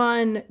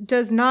Saruman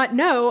does not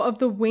know of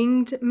the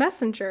winged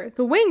messenger.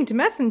 The winged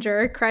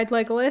messenger, cried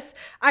Legolas.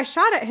 I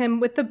shot at him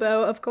with the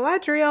bow of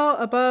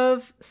Galadriel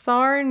above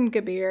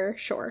Sarngabir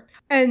shore.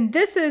 And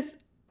this is,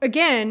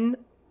 again,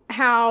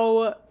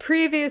 how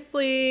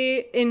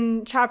previously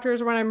in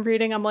chapters when I'm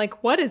reading, I'm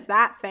like, what is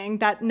that thing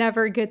that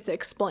never gets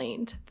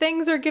explained?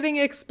 Things are getting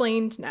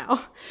explained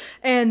now.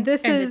 And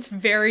it's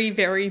very,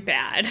 very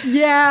bad.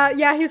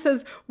 Yeah, he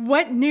says,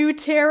 what new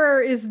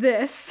terror is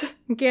this?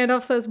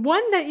 Gandalf says,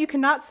 one that you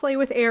cannot slay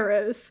with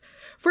arrows.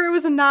 For it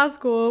was a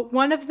Nazgul,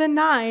 one of the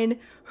 9,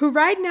 who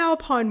ride now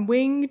upon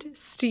winged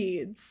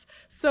steeds.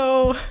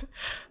 So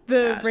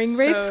the ring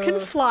wraiths can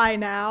fly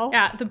now.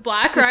 Yeah, the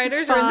Black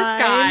Riders are in the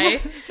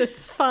sky. This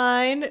is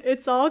fine.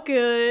 It's all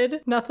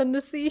good. Nothing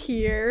to see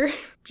here.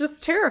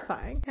 Just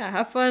terrifying. Yeah,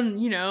 have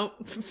fun,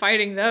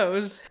 fighting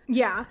those.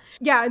 Yeah,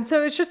 and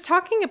so it's just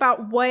talking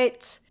about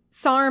what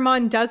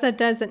Saruman does and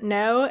doesn't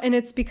know, and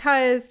it's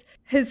because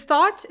his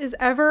thought is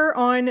ever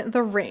on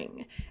the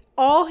ring.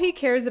 All he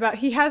cares about,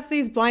 he has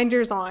these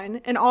blinders on,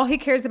 and all he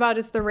cares about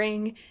is the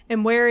ring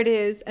and where it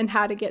is and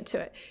how to get to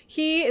it.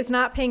 He is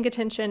not paying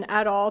attention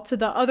at all to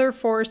the other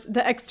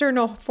the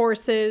external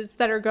forces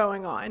that are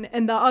going on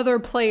and the other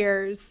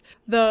players,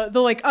 the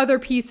like other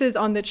pieces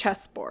on the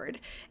chessboard.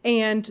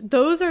 And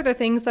those are the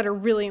things that are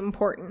really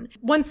important.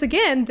 Once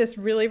again, this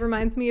really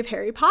reminds me of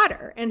Harry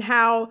Potter and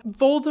how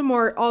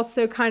Voldemort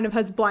also kind of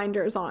has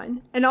blinders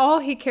on, and all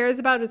he cares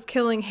about is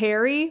killing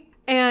Harry.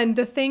 And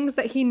the things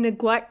that he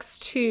neglects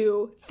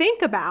to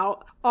think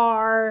about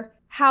are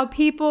how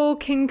people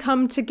can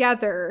come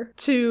together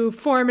to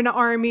form an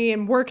army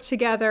and work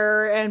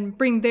together and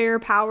bring their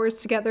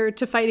powers together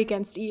to fight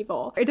against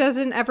evil. It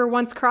doesn't ever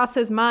once cross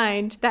his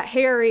mind that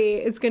Harry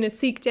is going to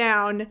seek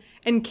down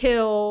and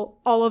kill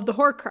all of the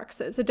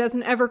Horcruxes. It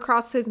doesn't ever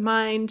cross his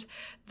mind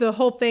the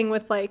whole thing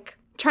with like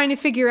trying to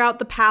figure out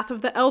the path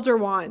of the Elder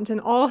Wand, and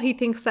all he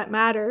thinks that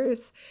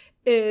matters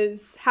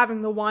is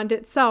having the wand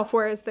itself,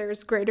 whereas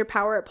there's greater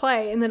power at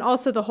play. And then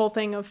also the whole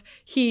thing of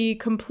he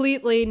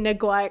completely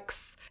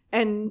neglects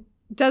and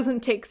doesn't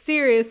take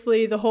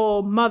seriously the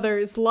whole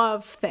mother's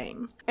love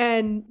thing.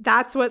 And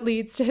that's what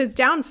leads to his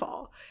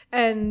downfall.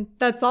 And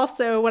that's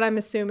also what I'm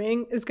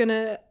assuming is going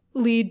to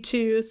lead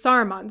to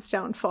Saruman's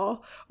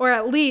downfall, or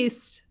at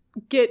least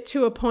get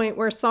to a point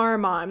where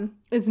Saruman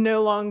is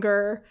no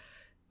longer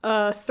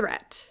a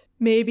threat.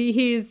 Maybe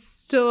he's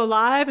still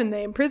alive and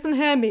they imprison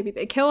him. Maybe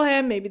they kill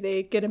him. Maybe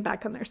they get him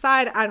back on their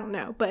side. I don't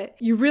know. But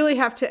you really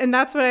have to, and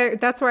that's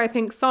where I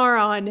think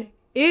Sauron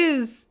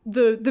is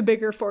the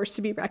bigger force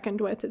to be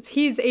reckoned with. Is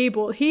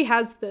he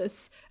has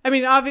this, I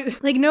mean, obviously,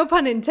 like, no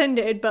pun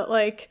intended, but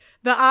like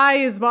the eye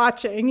is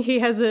watching. He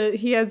has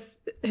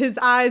his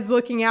eyes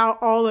looking out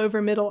all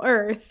over Middle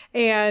Earth,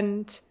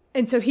 and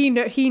so he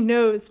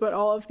knows what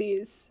all of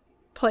these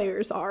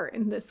players are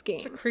in this game.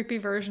 It's a creepy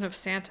version of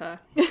Santa.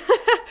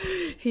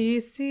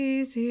 He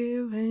sees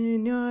you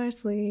when you're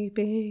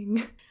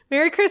sleeping.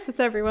 Merry Christmas,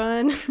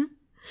 everyone.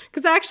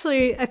 Because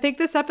actually, I think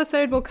this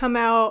episode will come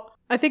out,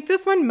 I think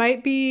this one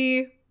might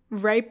be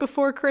right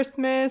before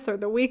Christmas or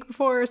the week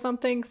before or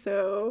something.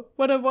 So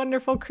what a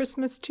wonderful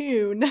Christmas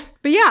tune.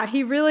 But yeah,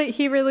 he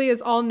really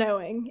is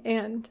all-knowing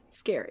and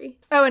scary.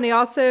 Oh, and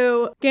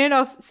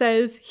Gandalf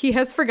says he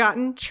has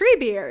forgotten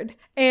Treebeard.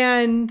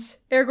 And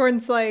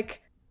Aragorn's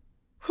like,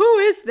 who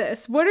is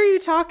this? What are you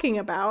talking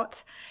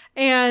about?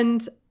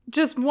 And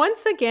just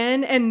once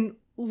again, and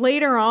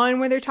later on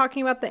when they're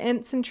talking about the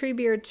Ents and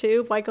Treebeard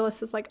too,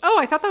 Legolas is like, oh,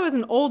 I thought that was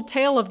an old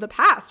tale of the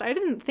past. I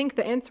didn't think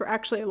the Ents were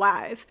actually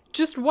alive.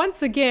 Just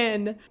once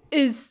again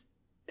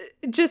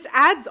just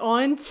adds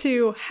on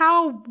to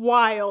how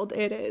wild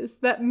it is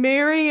that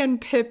Merry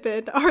and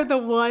Pippin are the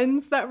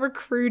ones that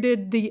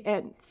recruited the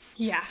Ents.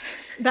 Yeah.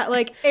 That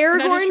like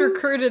Aragorn... Not just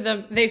recruited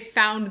them, they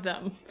found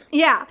them.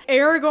 Yeah,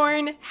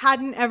 Aragorn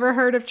hadn't ever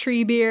heard of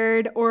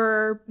Treebeard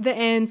or the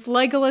Ents.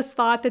 Legolas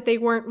thought that they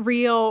weren't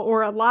real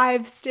or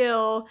alive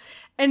still.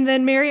 And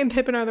then Merry and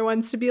Pippin are the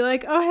ones to be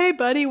like, oh, hey,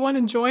 buddy, want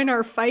to join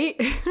our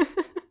fight?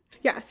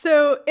 Yeah,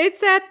 so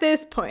it's at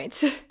this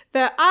point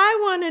that I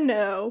want to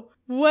know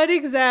what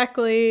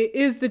exactly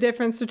is the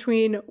difference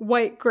between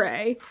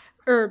white-gray,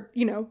 or,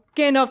 you know,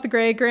 Gandalf the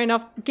Grey,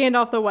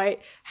 Gandalf the White.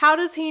 How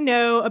does he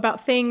know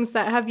about things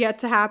that have yet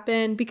to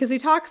happen? Because he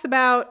talks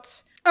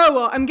about... Oh,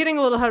 well, I'm getting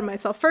a little ahead of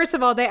myself. First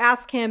of all, they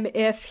asked Gandalf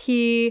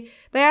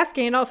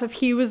if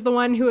he was the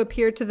one who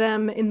appeared to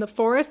them in the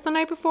forest the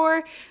night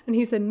before. And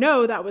he said,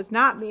 no, that was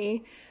not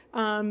me.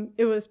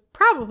 It was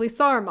probably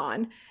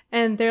Saruman.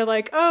 And they're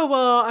like, oh,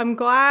 well, I'm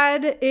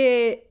glad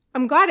it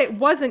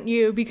wasn't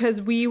you,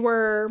 because we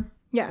were,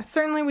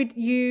 certainly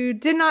you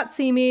did not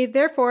see me.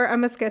 Therefore, I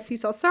must guess you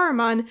saw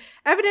Saruman.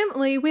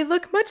 Evidently, we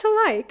look much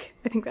alike.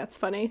 I think that's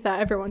funny that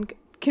everyone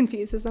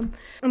confuses them.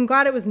 I'm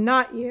glad it was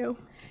not you.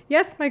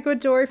 Yes, my good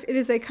dwarf, it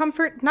is a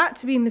comfort not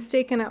to be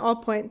mistaken at all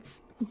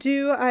points.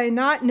 Do I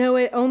not know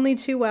it only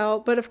too well,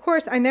 but of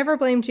course I never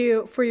blamed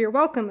you for your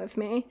welcome of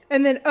me.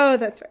 And then, oh,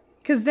 that's right.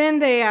 Because then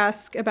they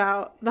ask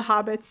about the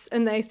hobbits,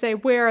 and they say,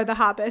 where are the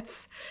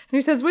hobbits? And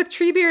he says, with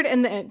Treebeard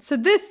and the Ents. So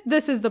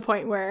this is the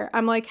point where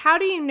I'm like, how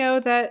do you know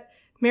that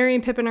Merry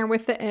and Pippin are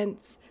with the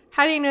Ents?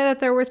 How do you know that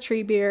they're with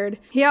Treebeard?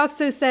 He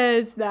also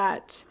says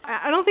that,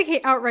 I don't think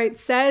he outright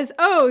says,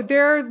 oh,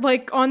 they're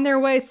like on their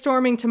way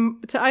storming to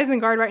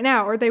Isengard right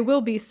now, or they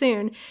will be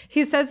soon.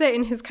 He says it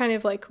in his kind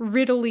of like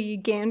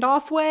riddly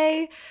Gandalf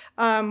way,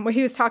 what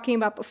he was talking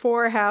about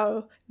before,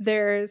 how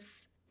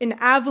there's an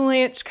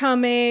avalanche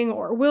coming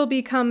or will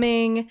be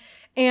coming.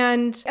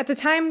 And at the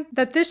time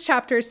that this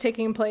chapter is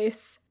taking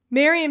place,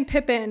 Merry and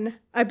Pippin,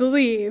 I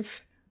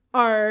believe,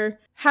 are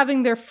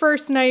having their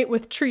first night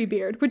with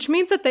Treebeard, which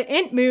means that the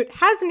Entmoot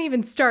hasn't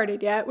even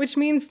started yet, which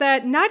means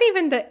that not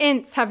even the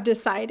Ents have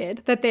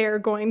decided that they are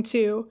going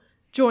to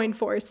join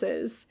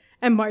forces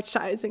and march to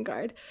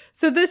Isengard.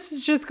 So this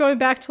is just going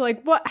back to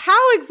like,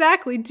 how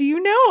exactly do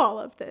you know all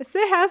of this?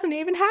 It hasn't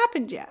even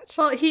happened yet.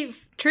 Well,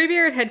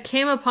 Treebeard had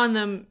came upon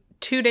them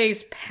 2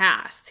 days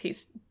past, he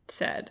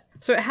said.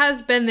 So it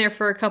has been there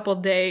for a couple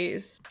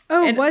days.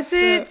 Oh, and was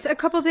it a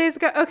couple days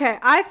ago? Okay,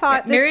 I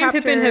thought this Merry chapter...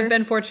 and Pippin have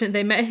been fortunate.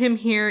 They met him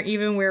here,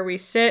 even where we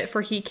sit, for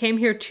he came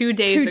here 2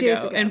 days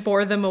ago and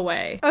bore them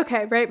away.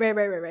 Okay,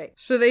 right.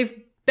 So they've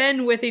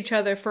been with each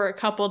other for a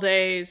couple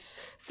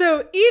days.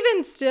 So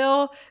even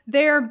still,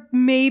 they're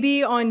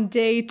maybe on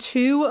day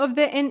 2 of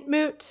the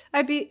Entmoot,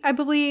 I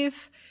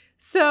believe.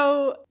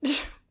 So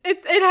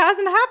it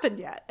hasn't happened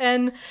yet.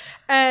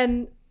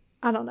 And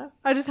I don't know.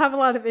 I just have a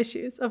lot of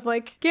issues of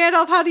like,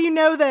 Gandalf, how do you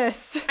know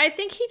this? I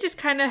think he just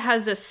kind of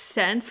has a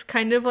sense,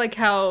 kind of like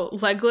how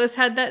Legolas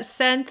had that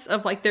sense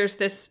of like, there's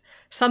this,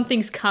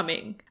 something's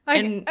coming.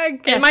 And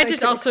it might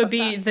just also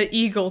be the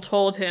eagle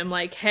told him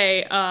like,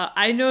 hey,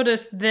 I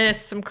noticed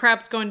this, some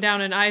crap's going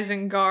down in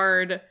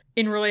Isengard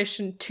in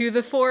relation to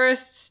the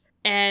forests.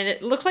 And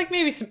it looks like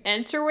maybe some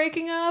Ents are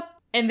waking up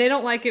and they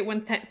don't like it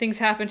when things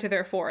happen to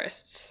their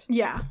forests.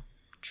 Yeah,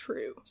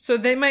 true. So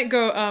they might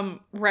go,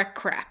 wreck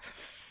crap.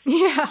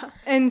 Yeah.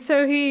 And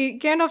so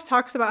Gandalf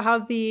talks about how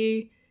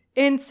the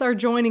Ents are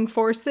joining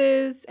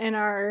forces and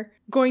are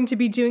going to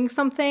be doing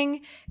something.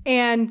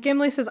 And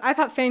Gimli says, I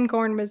thought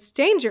Fangorn was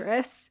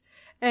dangerous.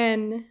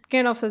 And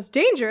Gandalf says,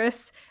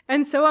 dangerous?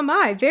 And so am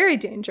I. Very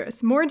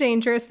dangerous. More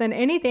dangerous than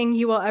anything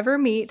you will ever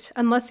meet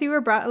unless you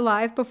were brought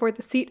alive before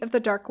the seat of the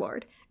Dark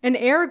Lord. And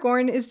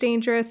Aragorn is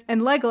dangerous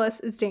and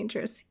Legolas is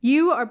dangerous.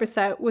 You are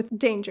beset with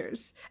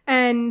dangers.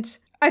 And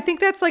I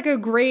think that's like a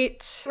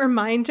great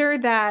reminder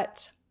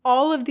that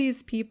all of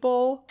these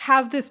people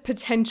have this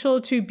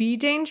potential to be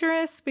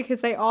dangerous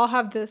because they all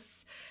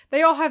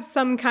have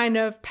some kind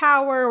of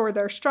power, or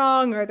they're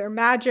strong, or they're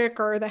magic,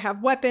 or they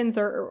have weapons,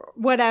 or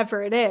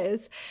whatever it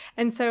is.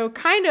 And so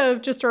kind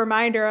of just a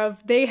reminder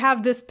of they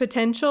have this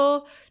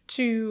potential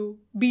to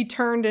be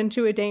turned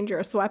into a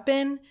dangerous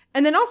weapon.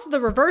 And then also the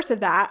reverse of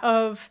that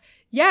of,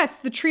 yes,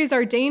 the trees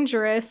are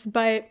dangerous,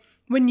 but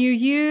when you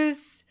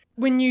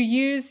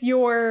use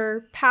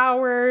your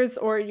powers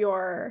or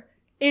your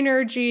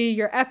energy,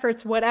 your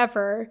efforts,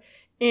 whatever,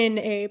 in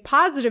a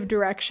positive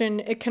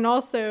direction, it can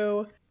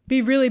also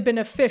be really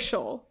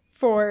beneficial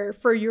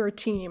for your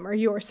team or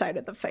your side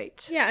of the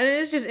fight. Yeah, and it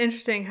is just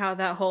interesting how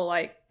that whole,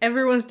 like,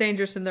 everyone's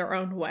dangerous in their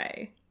own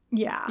way.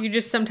 Yeah. You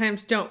just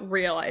sometimes don't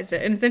realize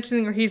it. And it's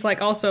interesting where he's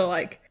like, also,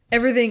 like,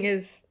 everything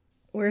is,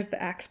 where's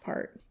the axe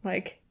part?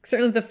 Like,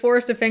 certainly the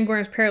forest of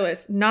Fangorn is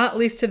perilous, not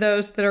least to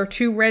those that are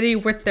too ready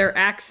with their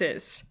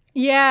axes.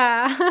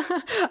 Yeah,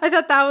 I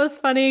thought that was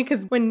funny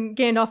because when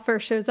Gandalf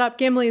first shows up,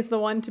 Gimli is the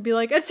one to be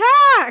like,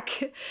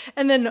 attack!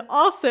 And then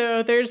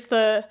also there's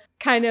the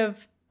kind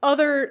of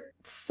other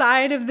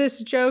side of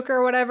this joke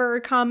or whatever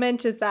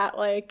comment is that,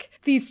 like,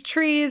 these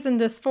trees and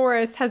this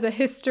forest has a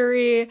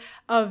history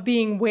of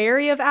being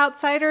wary of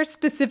outsiders,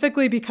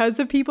 specifically because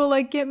of people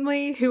like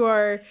Gimli who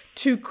are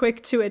too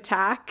quick to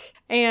attack,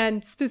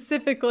 and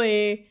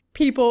specifically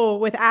people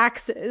with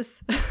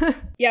axes.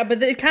 Yeah,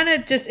 but it kind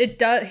of just,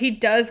 he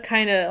does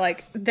kind of,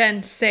 like,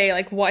 then say,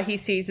 like, what he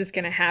sees is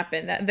going to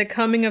happen. That the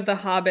coming of the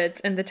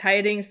hobbits and the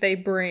tidings they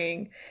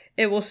bring,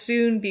 it will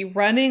soon be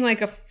running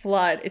like a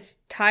flood. Its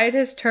tide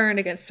has turned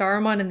against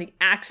Saruman and the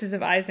axes of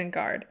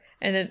Isengard.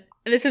 And then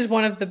this is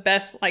one of the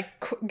best, like,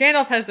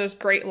 Gandalf has those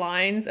great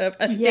lines of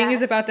a thing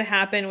is about to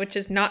happen, which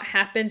has not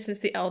happened since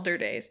the Elder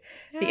Days.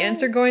 Yes. The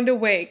Ents are going to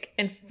wake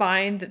and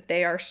find that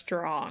they are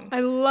strong. I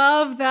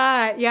love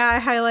that. Yeah, I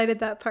highlighted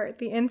that part.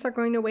 The Ents are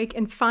going to wake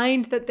and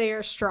find that they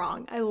are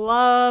strong. I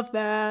love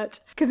that.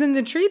 Because in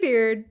the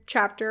Treebeard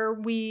chapter,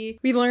 we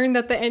learn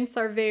that the Ents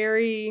are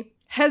very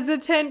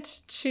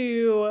hesitant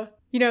to,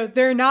 you know,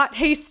 they're not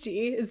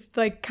hasty is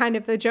like kind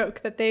of the joke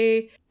that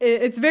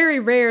it's very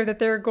rare that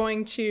they're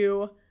going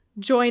to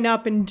join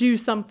up and do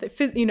something,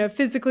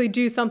 physically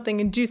do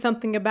something and do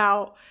something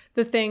about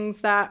the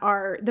things that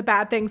are the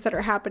bad things that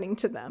are happening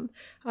to them.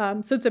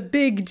 So it's a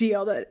big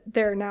deal that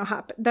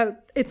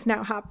that it's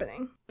now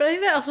happening. But I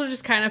think that also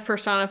just kind of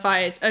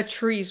personifies a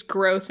tree's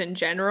growth in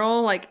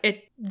general.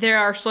 Like there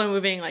are slow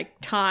moving, like,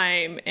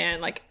 time,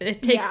 and, like,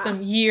 it takes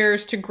them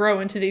years to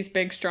grow into these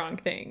big, strong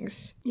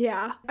things.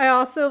 Yeah. I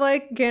also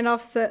like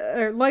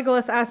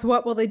Legolas asks,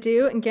 what will they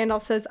do? And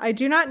Gandalf says, I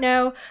do not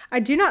know. I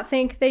do not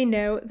think they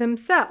know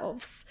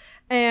themselves.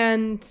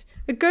 And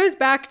it goes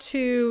back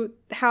to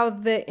how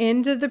the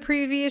end of the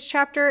previous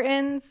chapter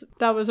ends.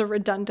 That was a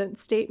redundant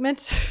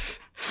statement.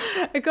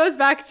 It goes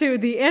back to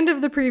the end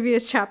of the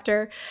previous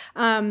chapter,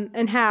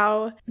 and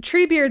how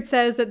Treebeard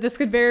says that this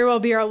could very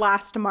well be our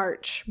last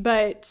march,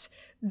 but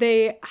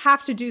they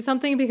have to do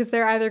something because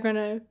they're either going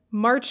to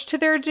march to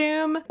their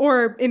doom,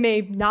 or it may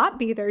not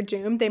be their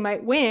doom. They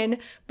might win,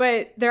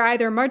 but they're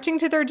either marching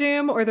to their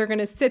doom or they're going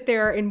to sit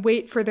there and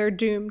wait for their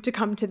doom to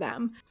come to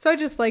them. So I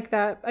just like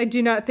that. I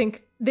do not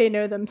think they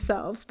know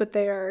themselves, but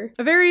they are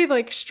a very,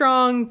 like,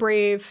 strong,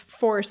 brave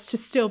force to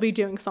still be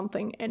doing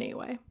something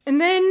anyway.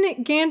 And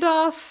then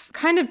Gandalf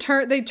kind of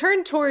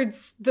turn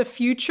towards the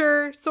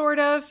future, sort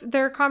of,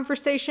 their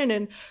conversation,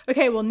 and,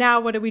 okay, well, now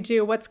what do we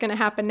do? What's going to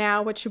happen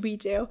now? What should we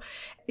do?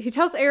 He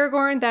tells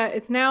Aragorn that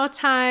it's now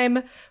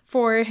time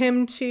for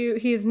him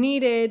he is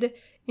needed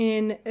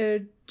in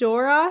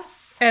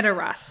Edoras,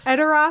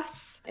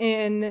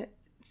 and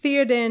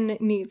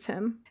Theoden needs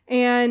him.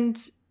 And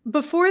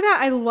before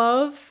that,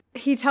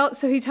 he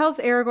tells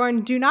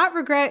Aragorn, do not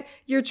regret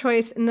your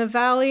choice in the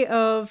valley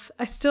of,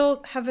 I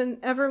still haven't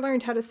ever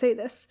learned how to say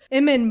this,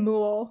 Emyn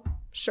Muil.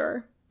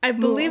 Sure. I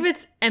believe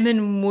it's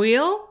Emyn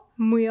Muil.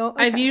 Muil.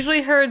 Okay. I've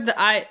usually heard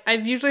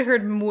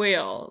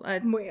Muil.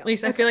 At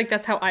least I feel like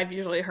that's how I've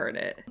usually heard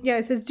it. Yeah,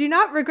 it says, do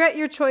not regret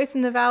your choice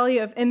in the valley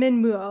of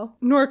Emyn Muil,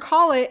 nor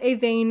call it a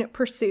vain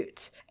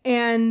pursuit.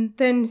 And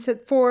then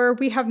said, for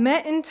we have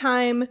met in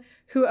time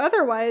who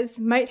otherwise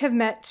might have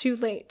met too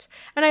late.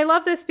 And I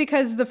love this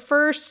because the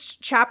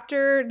first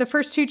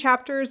two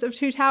chapters of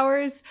Two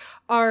Towers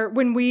are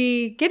when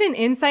we get an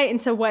insight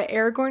into what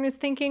Aragorn is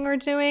thinking or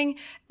doing.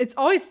 It's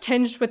always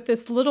tinged with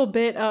this little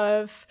bit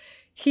of,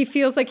 he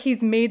feels like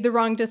he's made the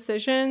wrong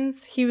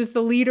decisions. He was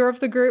the leader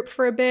of the group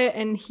for a bit,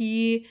 and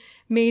he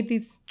made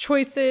these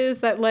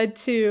choices that led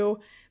to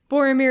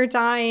Boromir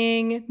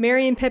dying,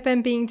 Merry and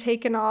Pippin being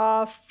taken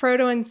off,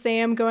 Frodo and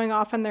Sam going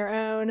off on their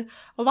own.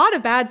 A lot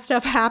of bad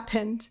stuff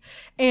happened.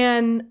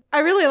 And I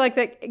really like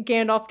that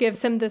Gandalf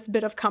gives him this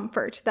bit of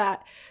comfort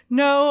that,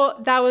 no,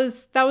 that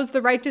was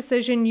the right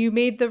decision. You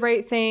made the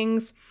right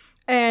things.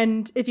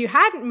 And if you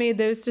hadn't made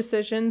those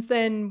decisions,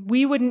 then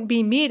we wouldn't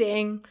be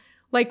meeting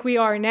like we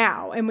are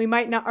now.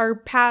 And our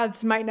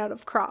paths might not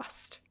have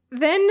crossed.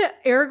 Then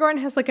Aragorn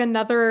has like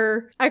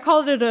another, I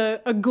called it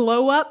a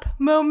glow up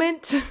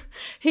moment.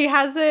 He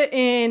has it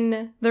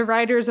in The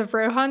Riders of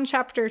Rohan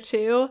chapter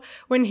 2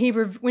 when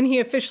he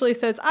officially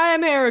says, "I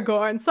am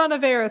Aragorn, son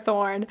of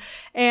Arathorn."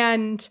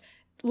 And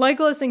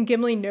Legolas and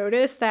Gimli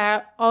notice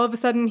that all of a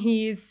sudden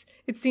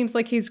it seems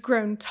like he's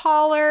grown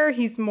taller,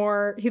 he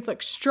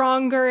looks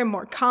stronger and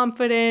more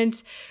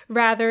confident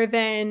rather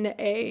than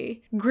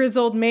a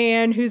grizzled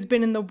man who's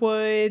been in the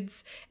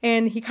woods.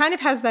 And he kind of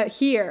has that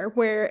here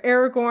where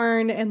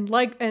Aragorn and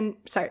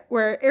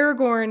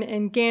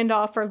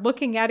Gandalf are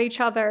looking at each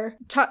other,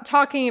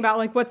 talking about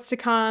like what's to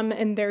come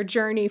and their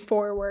journey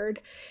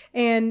forward.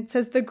 And it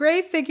says, "The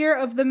gray figure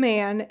of the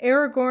man,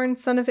 Aragorn,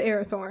 son of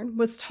Arathorn,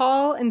 was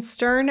tall and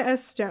stern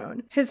as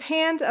stone, his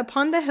hand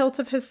upon the hilt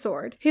of his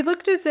sword. He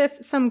looked as if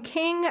some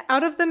king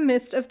out of the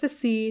mist of the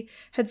sea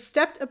had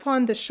stepped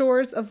upon the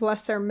shores of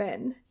lesser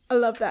men." I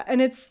love that.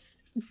 And it's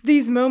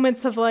these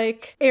moments of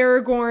like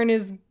Aragorn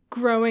is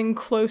growing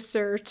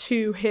closer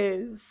to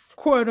his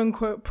quote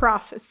unquote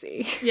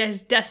prophecy. Yeah,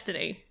 his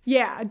destiny.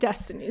 Yeah,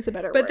 destiny is a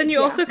better word. But then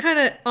you also kind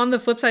of, on the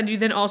flip side, you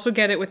then also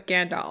get it with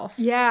Gandalf.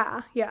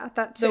 Yeah,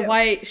 that too. The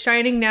white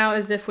shining now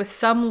as if with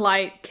some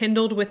light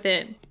kindled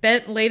within,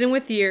 bent laden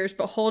with years,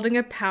 but holding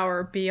a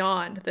power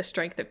beyond the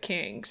strength of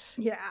kings.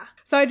 Yeah.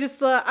 So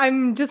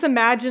I'm just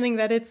imagining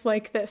that it's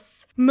like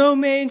this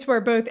moment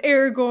where both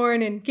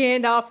Aragorn and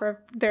Gandalf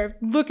they're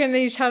looking at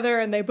each other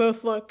and they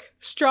both look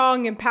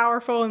strong and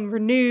powerful and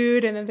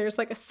renewed. And then there's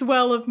like a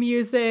swell of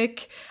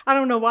music. I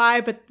don't know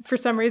why, but for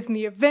some reason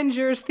the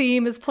Avengers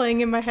theme is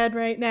playing in my head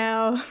right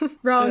now.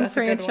 Wrong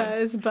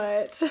franchise,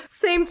 but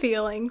same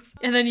feelings.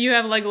 And then you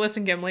have Legolas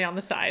and Gimli on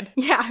the side.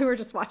 Yeah, who were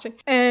just watching.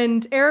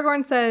 And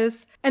Aragorn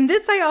says, "And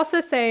this I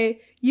also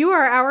say, you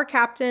are our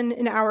captain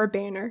and our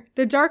banner.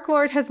 The Dark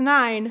Lord has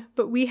 9,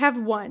 but we have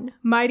 1,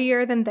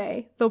 mightier than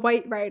they, the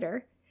White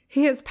Rider.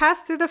 He has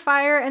passed through the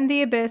fire and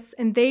the abyss,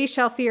 and they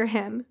shall fear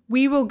him.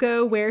 We will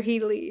go where he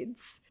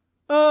leads."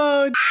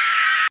 Oh,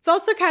 it's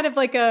also kind of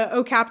like a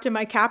 "Oh, Captain,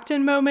 my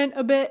Captain" moment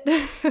a bit.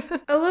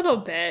 A little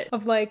bit.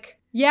 Of like,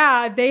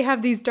 yeah, they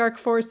have these dark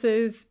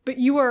forces, but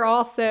you are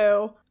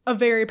also a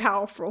very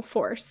powerful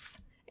force.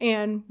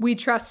 And we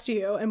trust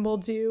you, and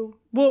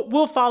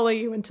we'll follow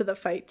you into the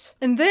fight.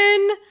 And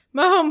then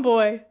my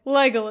homeboy,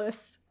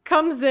 Legolas,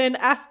 comes in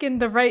asking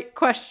the right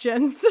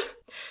questions.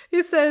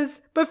 He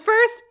says, "But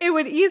first, it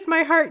would ease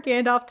my heart,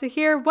 Gandalf, to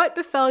hear what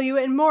befell you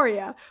in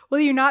Moria. Will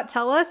you not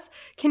tell us?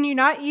 Can you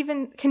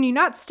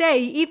not stay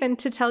even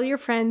to tell your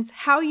friends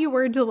how you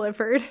were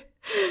delivered?"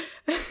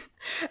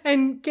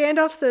 And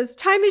Gandalf says,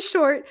 "Time is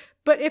short,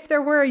 but if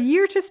there were a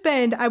year to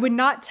spend, I would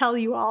not tell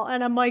you all."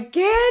 And I'm like,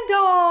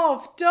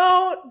 Gandalf,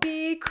 don't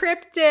be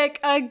cryptic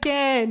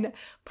again.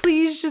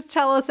 Please just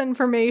tell us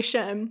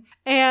information.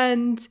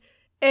 And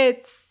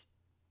it's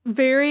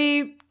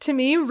very, to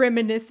me,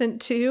 reminiscent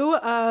too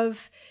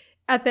of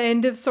at the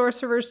end of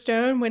Sorcerer's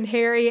Stone when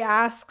Harry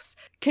asks,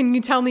 "Can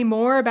you tell me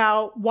more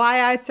about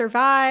why I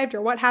survived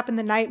or what happened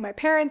the night my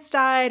parents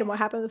died and what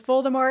happened with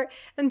Voldemort?"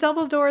 And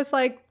Dumbledore's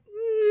like,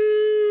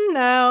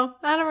 "No,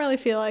 I don't really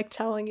feel like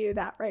telling you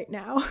that right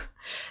now."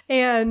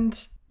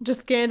 And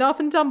just Gandalf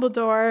and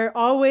Dumbledore,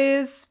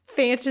 always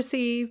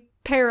fantasy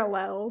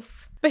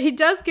parallels. But he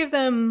does give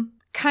them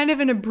kind of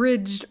an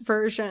abridged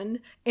version.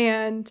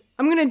 And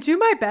I'm going to do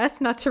my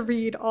best not to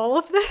read all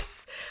of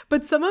this,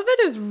 but some of it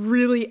is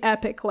really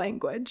epic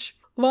language.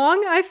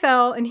 "Long I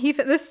fell, and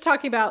this is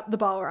talking about the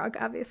Balrog,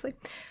 obviously.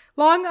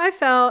 "Long I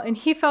fell, and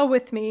he fell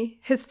with me.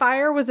 His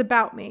fire was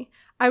about me.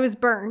 I was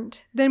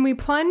burned. Then we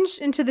plunged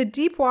into the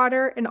deep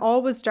water, and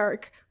all was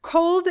dark.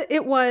 Cold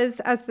it was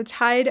as the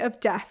tide of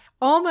death.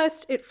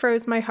 Almost it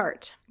froze my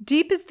heart.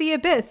 Deep is the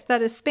abyss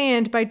that is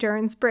spanned by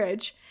Durin's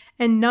Bridge,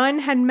 and none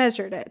had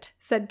measured it,"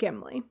 said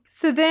Gimli.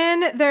 So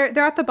then they're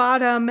at the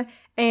bottom,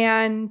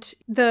 and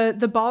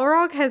the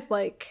Balrog has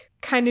like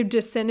kind of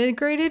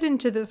disintegrated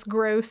into this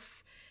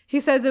gross,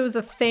 he says it was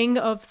a thing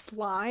of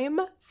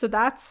slime. So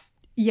that's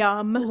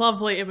yum.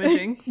 Lovely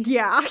imaging.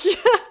 Yeah.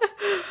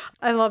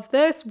 I love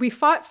this. "We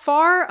fought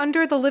far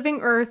under the living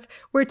earth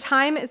where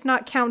time is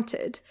not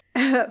counted.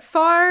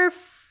 Far,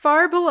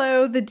 far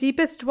below the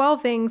deepest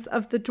dwellings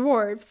of the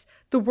dwarves.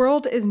 The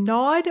world is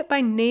gnawed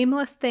by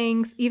nameless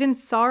things. Even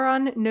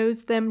Sauron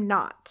knows them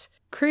not."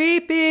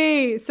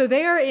 Creepy. So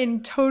they are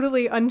in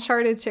totally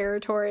uncharted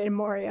territory in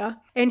Moria.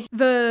 And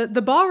the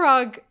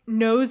Balrog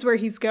knows where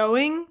he's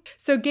going.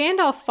 So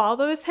Gandalf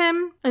follows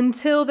him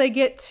until they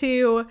get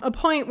to a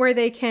point where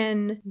they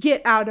can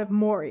get out of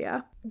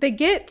Moria. They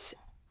get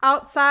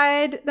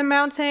outside the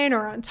mountain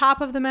or on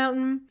top of the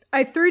mountain.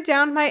 "I threw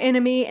down my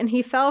enemy, and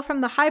he fell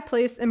from the high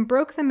place and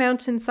broke the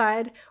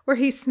mountainside, where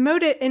he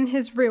smote it in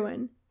his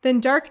ruin. Then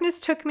darkness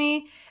took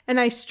me, and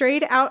I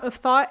strayed out of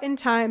thought and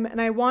time,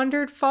 and I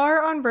wandered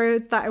far on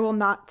roads that I will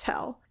not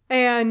tell."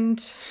 And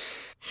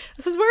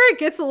this is where it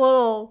gets a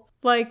little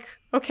like,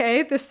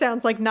 okay, this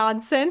sounds like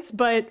nonsense,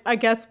 but I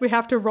guess we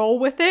have to roll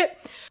with it.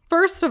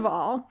 First of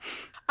all,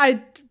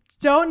 I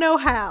don't know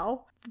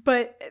how,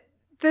 but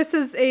this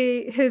is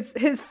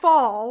his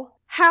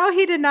fall how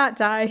he did not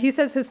die. He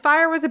says his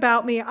fire was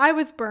about me. I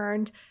was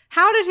burned.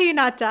 How did he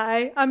not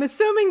die? I'm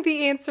assuming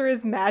the answer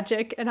is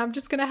magic, and I'm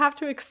just going to have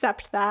to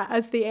accept that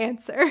as the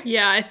answer.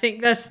 Yeah, I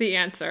think that's the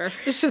answer.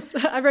 It's just,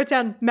 I wrote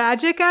down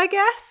magic, I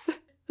guess.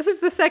 This is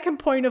the second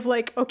point of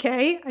like,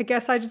 okay, I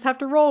guess I just have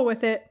to roll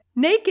with it.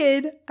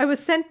 Naked, I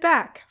was sent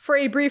back for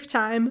a brief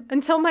time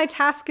until my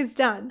task is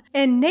done.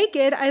 And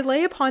naked, I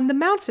lay upon the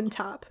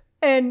mountaintop.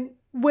 And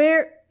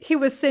where he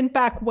was sent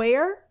back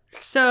where?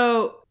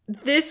 So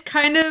this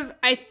kind of,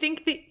 I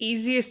think the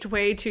easiest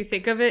way to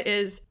think of it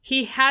is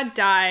he had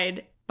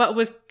died, but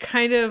was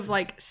kind of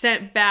like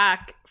sent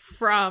back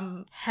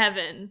from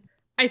heaven.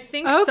 I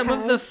think some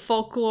of the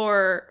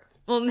folklore,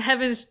 well,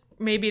 heaven's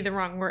maybe the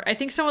wrong word. I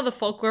think some of the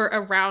folklore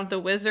around the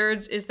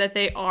wizards is that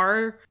they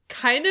are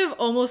kind of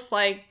almost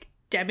like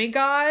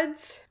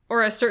demigods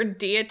or a certain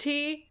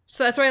deity.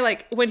 So that's why,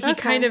 like, when he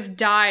kind of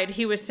died,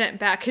 he was sent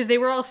back because they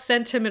were all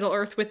sent to Middle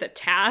Earth with a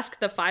task,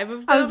 the 5 of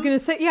them. I was going to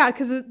say, yeah,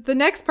 because the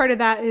next part of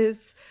that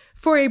is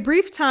for a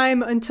brief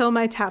time until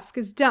my task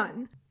is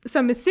done. So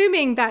I'm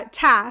assuming that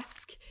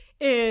task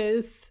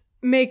is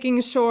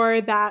making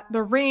sure that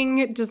the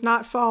ring does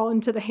not fall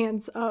into the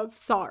hands of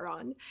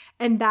Sauron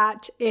and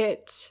that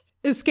it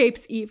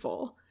escapes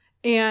evil.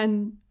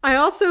 And I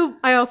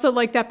also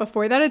like that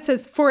before that it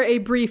says for a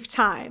brief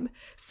time.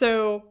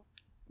 So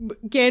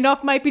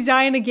Gandalf might be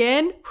dying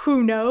again.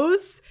 Who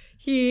knows?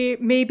 He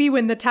maybe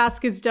when the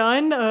task is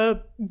done,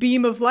 a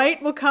beam of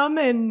light will come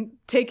and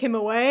take him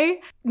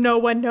away. No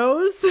one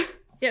knows.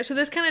 Yeah, so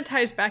this kind of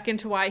ties back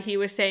into why he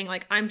was saying,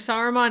 like, I'm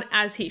Saruman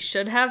as he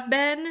should have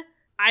been.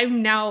 I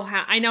now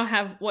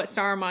have what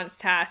Saruman's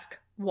task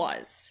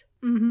was.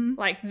 Mm-hmm.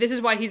 Like, this is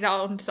why he's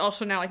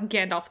also now, like,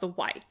 Gandalf the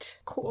White.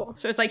 Cool.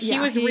 So it's like he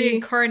was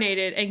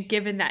reincarnated and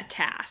given that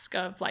task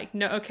of, like,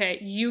 no, okay,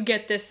 you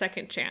get this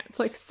second chance. It's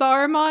like,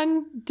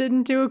 Saruman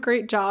didn't do a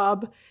great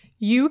job.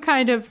 You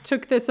kind of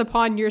took this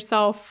upon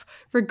yourself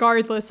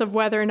regardless of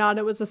whether or not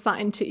it was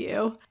assigned to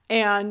you.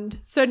 And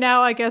so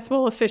now I guess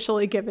we'll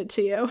officially give it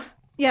to you.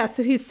 Yeah,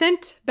 so he's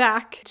sent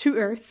back to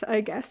Earth,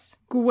 I guess.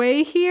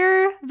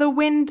 Gwaihir, the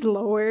Wind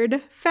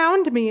Lord,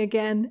 found me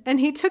again, and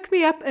he took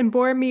me up and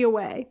bore me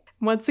away.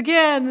 Once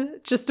again,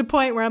 just a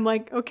point where I'm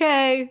like,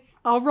 okay,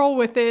 I'll roll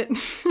with it.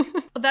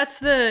 Well, that's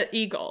the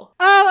eagle.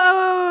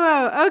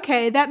 Oh,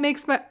 okay. That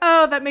makes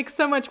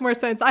so much more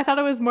sense. I thought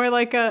it was more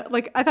like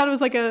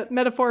a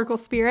metaphorical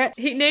spirit.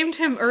 He named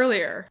him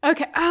earlier.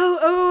 Okay.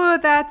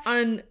 That's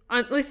on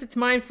at least it's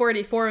mine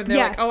 44. And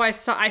they're like, oh, I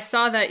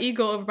saw that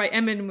eagle over by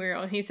Emyn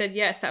and he said,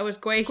 yes, that was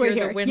Gwaihir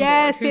the Wind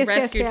Lord who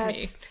rescued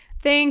me.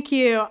 Thank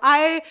you.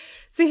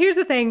 So here's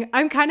the thing.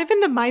 I'm kind of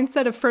in the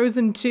mindset of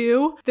Frozen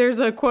 2. There's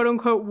a quote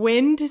unquote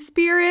wind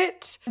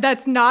spirit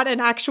that's not an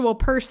actual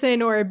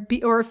person or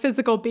a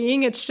physical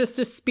being. It's just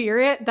a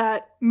spirit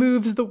that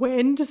moves the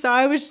wind. So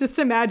I was just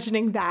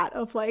imagining that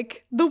of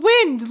like the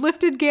wind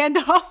lifted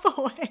Gandalf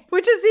away,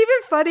 which is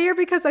even funnier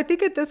because I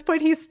think at this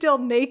point he's still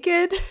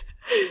naked.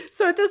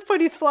 So at this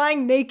point, he's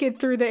flying naked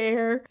through the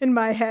air in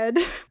my head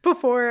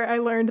before I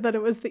learned that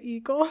it was the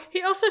eagle.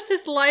 He also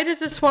says, light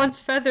as a swan's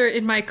feather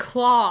in my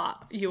claw,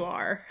 you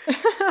are.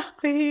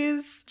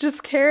 He's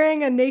just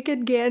carrying a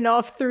naked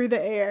Gandalf through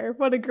the air.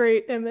 What a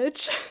great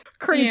image.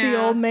 Crazy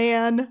old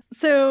man.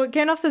 So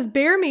Gandalf says,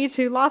 bear me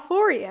to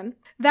Lothlorien.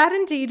 That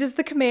indeed is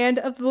the command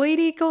of the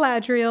Lady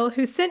Galadriel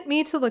who sent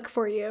me to look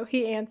for you,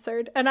 he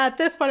answered. And at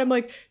this point, I'm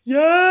like,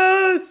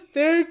 yes,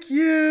 thank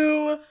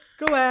you,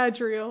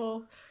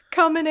 Galadriel.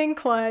 Coming in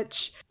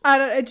clutch.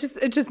 It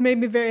just made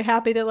me very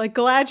happy that like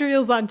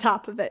Galadriel's on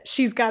top of it.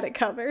 She's got it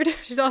covered.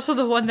 She's also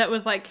the one that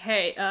was like,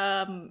 hey,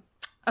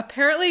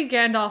 apparently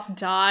Gandalf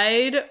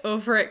died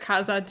over at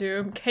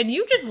Khazad-dûm. Can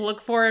you just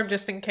look for him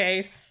just in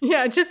case?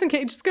 Yeah, just in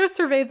case. Just go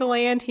survey the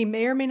land. He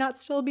may or may not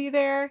still be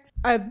there.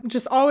 I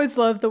just always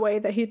love the way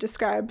that he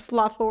describes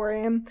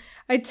Lothlorien.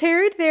 I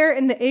tarried there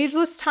in the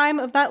ageless time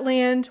of that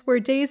land where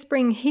days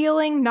bring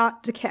healing,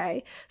 not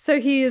decay.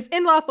 So he is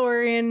in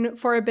Lothlorien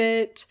for a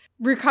bit,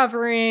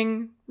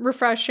 recovering,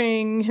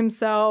 refreshing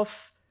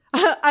himself.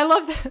 I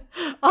love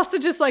that. Also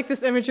just like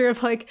this imagery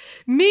of like,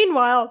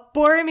 meanwhile,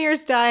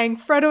 Boromir's dying,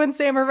 Frodo and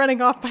Sam are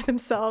running off by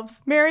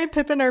themselves, Merry and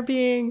Pippin are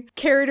being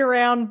carried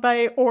around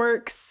by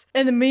orcs,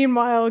 and then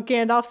meanwhile,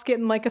 Gandalf's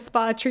getting like a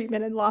spa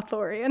treatment in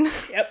Lothlorien.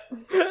 Yep.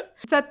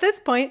 It's at this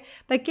point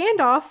that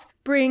Gandalf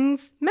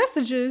brings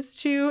messages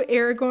to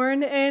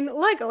Aragorn and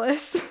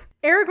Legolas.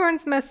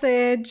 Aragorn's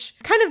message,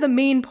 kind of the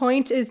main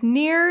point, is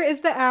near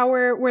is the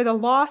hour where the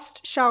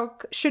lost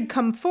should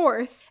come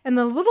forth, and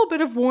the little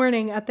bit of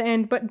warning at the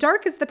end, but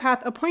dark is the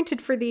path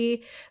appointed for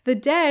thee. The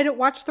dead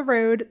watch the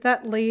road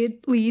that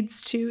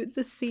leads to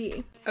the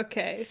sea.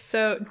 Okay,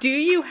 so do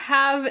you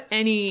have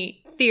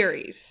any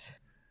theories?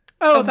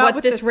 Of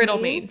what this riddle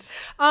means.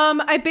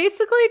 I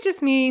basically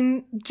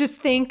just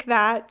think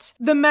that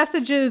the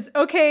message is,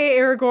 okay,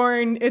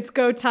 Aragorn, it's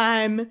go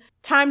time.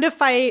 Time to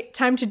fight,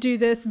 time to do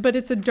this, but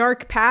it's a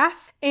dark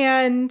path.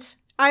 And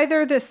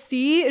either the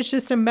sea is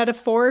just a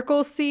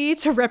metaphorical sea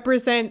to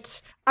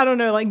represent, I don't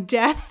know, like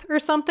death or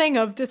something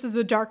of this is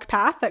a dark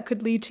path that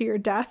could lead to your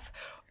death.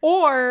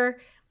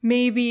 Or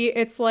maybe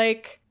it's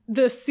like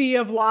the sea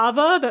of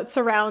lava that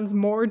surrounds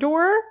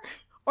Mordor,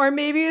 or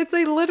maybe it's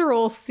a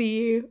literal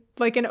sea,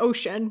 like an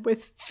ocean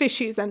with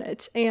fishies in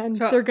it, and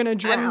they're gonna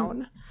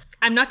drown.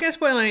 I'm not gonna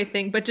spoil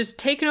anything, but just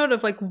take note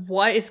of like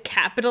what is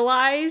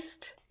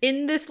capitalized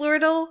in this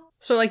riddle.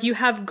 So like you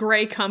have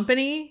Grey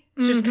Company.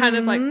 It's just kind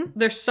of like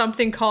there's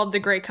something called the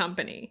Grey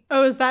Company.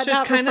 Oh, is that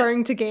not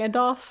referring to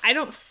Gandalf? I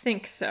don't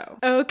think so.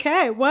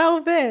 Okay,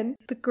 well then.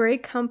 The Grey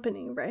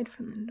Company, ride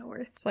from the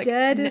north. Like,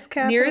 dead is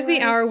capitalized. Near is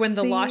the hour when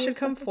the law should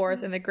come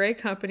forth, and the Grey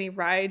Company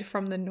ride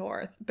from the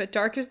north. But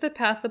dark is the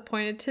path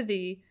appointed to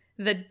thee.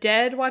 The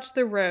dead watch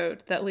the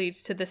road that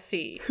leads to the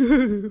sea.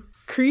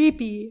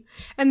 Creepy.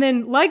 And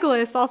then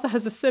Legolas also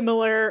has a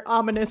similar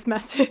ominous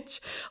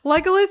message.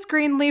 Legolas,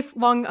 Greenleaf,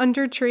 long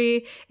under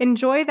tree,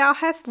 enjoy thou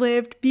hast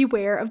lived,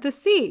 beware of the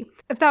sea.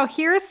 If thou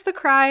hearest the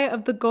cry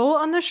of the gull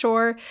on the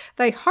shore,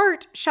 thy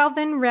heart shall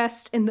then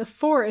rest in the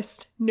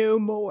forest no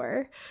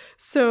more.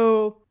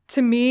 So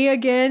to me,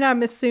 again,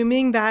 I'm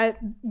assuming that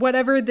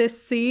whatever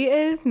this sea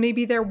is,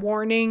 maybe they're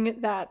warning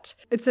that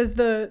it says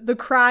the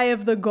cry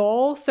of the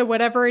gull. So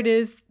whatever it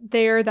is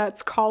there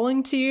that's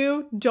calling to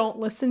you, don't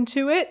listen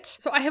to it.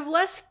 So I have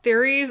less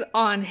theories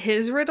on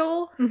his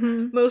riddle,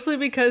 mostly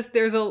because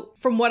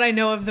from what I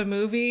know of the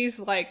movies,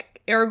 like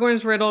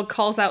Aragorn's riddle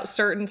calls out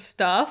certain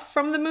stuff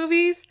from the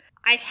movies.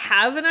 I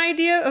have an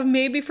idea of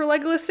maybe for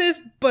Legolas's,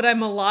 but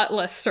I'm a lot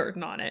less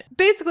certain on it.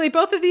 Basically,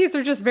 both of these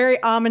are just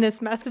very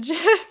ominous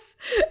messages,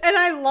 and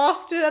I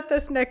lost it at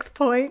this next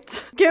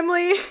point.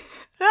 Gimli.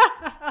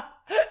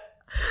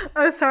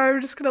 Oh, sorry,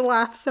 I'm just gonna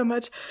laugh so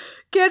much.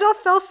 Gandalf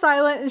fell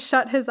silent and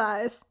shut his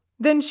eyes.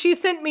 Then she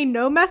sent me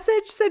no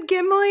message, said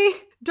Gimli.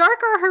 Dark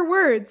are her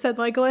words, said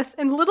Legolas,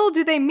 and little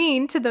do they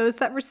mean to those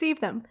that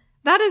receive them.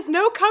 That is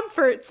no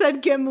comfort,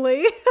 said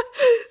Gimli.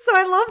 So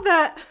I love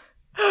that.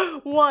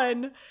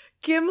 1.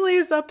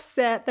 Gimli's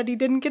upset that he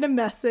didn't get a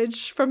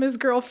message from his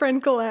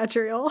girlfriend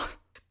Galadriel.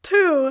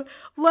 2,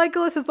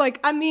 Legolas is like,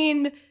 I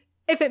mean,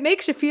 if it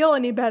makes you feel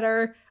any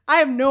better, I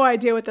have no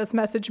idea what this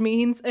message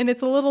means, and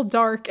it's a little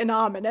dark and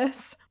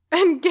ominous.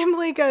 And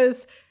Gimli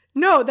goes,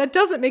 no, that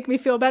doesn't make me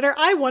feel better.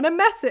 I want a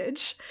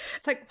message.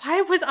 It's like,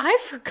 why was I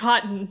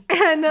forgotten?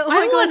 And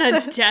I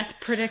want a death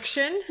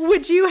prediction.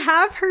 Would you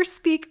have her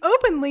speak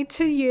openly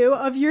to you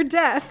of your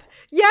death?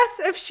 Yes,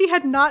 if she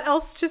had naught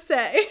else to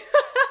say.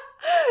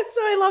 So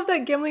I love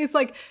that Gimli's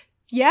like,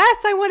 yes,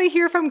 I want to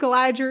hear from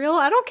Galadriel.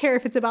 I don't care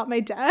if it's about my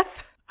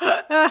death.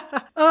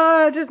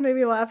 Oh, it just made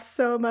me laugh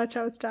so much.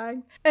 I was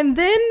dying. And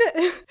then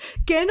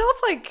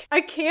Gandalf, like,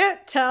 I can't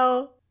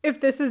tell if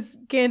this is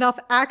Gandalf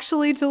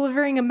actually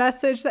delivering a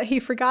message that he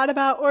forgot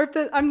about, or if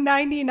I'm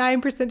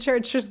 99% sure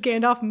it's just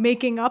Gandalf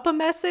making up a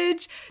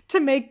message to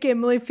make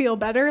Gimli feel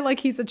better, like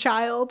he's a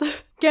child.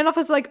 Gandalf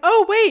is like,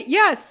 oh, wait,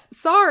 yes,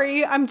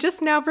 sorry, I'm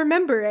just now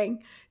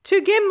remembering.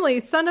 To Gimli,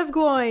 son of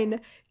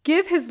Gloin,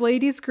 give his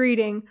lady's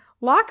greeting.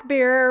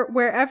 Lock-bearer,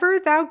 wherever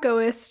thou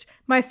goest,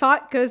 my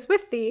thought goes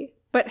with thee.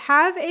 But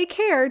have a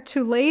care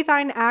to lay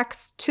thine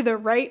axe to the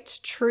right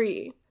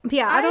tree.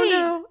 Yeah, I don't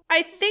know.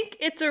 I think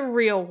it's a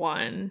real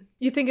one.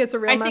 You think it's a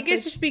real message? I think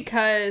it's just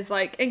because,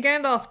 like, and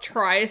Gandalf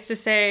tries to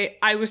say,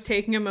 I was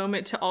taking a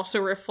moment to also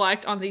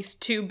reflect on these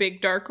 2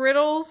 big dark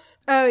riddles.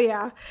 Oh,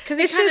 yeah. Because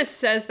he kind of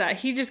says that.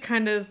 He just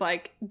kind of is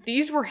like,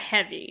 these were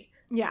heavy.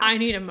 Yeah. I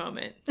need a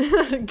moment.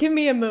 Give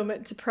me a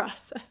moment to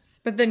process.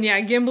 But then,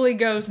 yeah, Gimli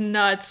goes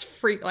nuts,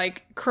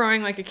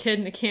 crying like a kid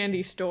in a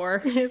candy store.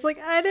 He's like,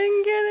 I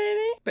didn't get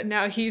any. But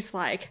now he's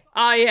like,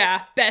 oh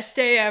yeah, best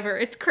day ever.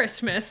 It's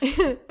Christmas.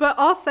 But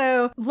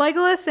also,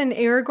 Legolas and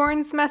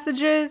Aragorn's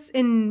messages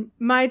in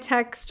my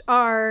text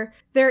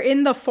they're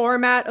in the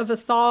format of a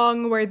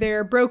song where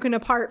they're broken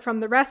apart from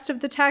the rest of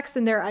the text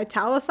and they're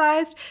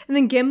italicized. And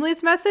then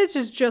Gimli's message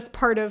is just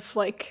part of,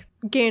 like,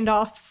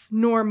 Gandalf's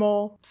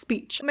normal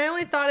speech. My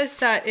only thought is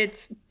that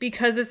it's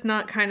because it's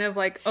not kind of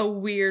like a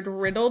weird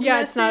riddled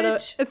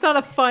message. It's not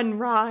a fun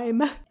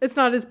rhyme. It's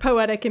not as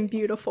poetic and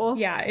beautiful.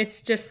 Yeah,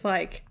 it's just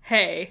like,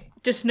 hey,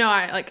 just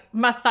know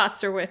my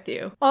thoughts are with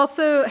you.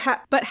 Also,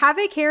 but have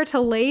a care to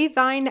lay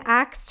thine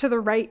axe to the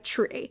right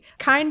tree.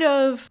 Kind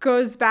of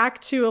goes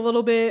back to a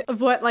little bit of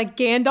what like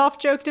Gandalf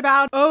joked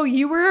about. Oh,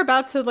 you were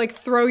about to like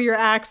throw your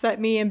axe at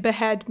me and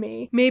behead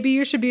me. Maybe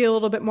you should be a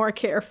little bit more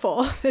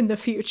careful in the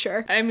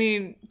future. I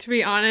mean, to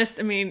be honest,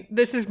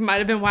 this might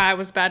have been why I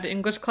was bad at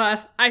English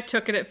class. I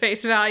took it at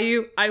face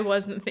value. I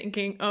wasn't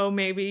thinking, oh,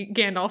 maybe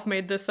Gandalf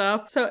made this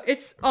up. So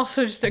it's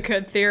also just a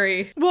good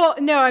theory. Well,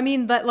 no, I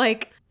mean that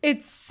like,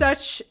 it's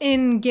such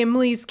in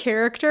Gimli's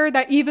character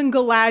that even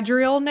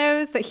Galadriel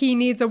knows that he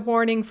needs a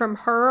warning from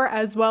her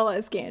as well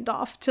as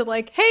Gandalf to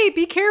like, hey,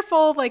 be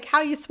careful, like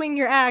how you swing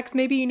your axe.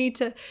 Maybe you need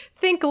to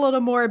think a little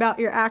more about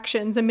your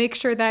actions and make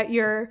sure that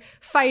you're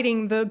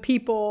fighting the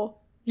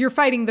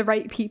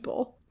right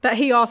people. That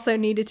he also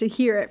needed to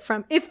hear it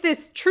from. If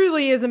this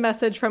truly is a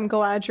message from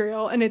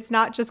Galadriel and it's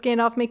not just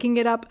Gandalf making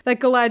it up, that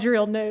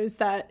Galadriel knows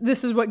that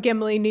this is what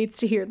Gimli needs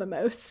to hear the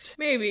most.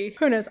 Maybe.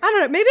 Who knows? I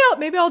don't know.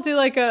 Maybe I'll do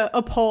like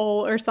a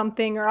poll or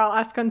something, or I'll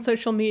ask on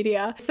social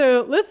media.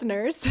 So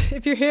listeners,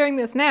 if you're hearing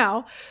this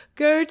now,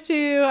 go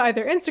to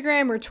either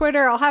Instagram or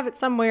Twitter. I'll have it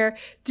somewhere.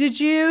 Did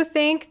you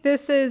think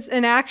this is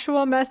an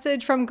actual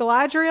message from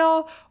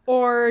Galadriel,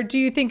 or do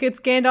you think it's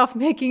Gandalf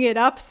making it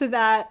up so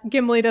that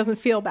Gimli doesn't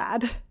feel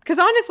bad? Because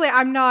honestly,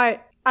 I'm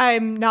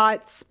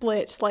not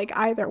split like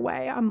either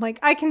way. I'm like,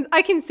 I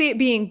can see it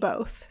being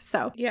both.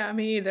 So yeah,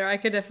 me either. I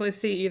could definitely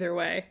see either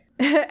way.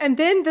 And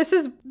then this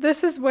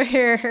is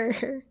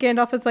where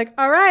Gandalf is like,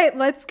 all right,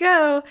 let's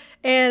go.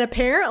 And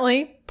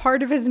apparently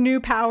part of his new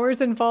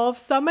powers involve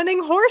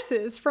summoning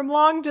horses from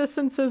long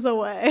distances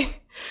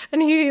away.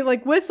 And he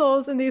like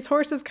whistles and these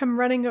horses come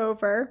running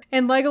over.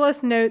 And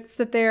Legolas notes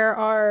that there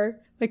are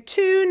like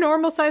 2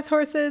 normal sized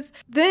horses.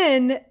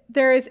 Then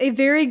there is a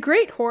very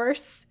great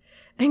horse.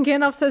 And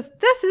Gandalf says,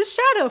 this is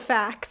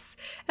Shadowfax.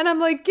 And I'm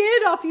like,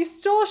 Gandalf, you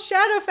stole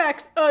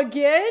Shadowfax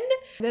again?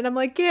 And I'm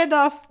like,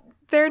 Gandalf,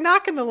 they're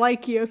not going to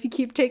like you if you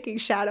keep taking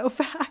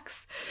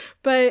Shadowfax.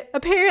 But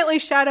apparently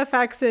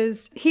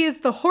Shadowfax he is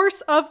the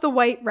horse of the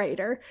White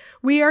Rider.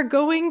 We are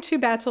going to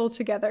battle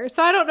together.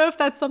 So I don't know if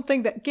that's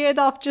something that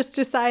Gandalf just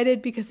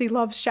decided because he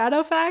loves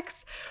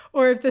Shadowfax,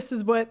 or if this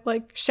is what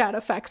like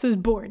Shadowfax was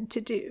born to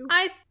do.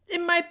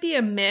 It might be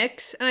a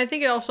mix, and I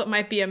think it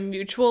might be a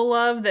mutual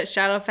love that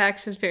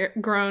Shadowfax has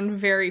grown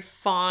very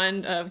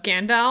fond of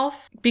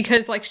Gandalf,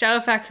 because like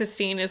Shadowfax is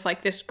seen as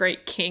like this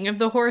great king of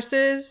the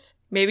horses.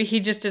 Maybe he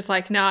just is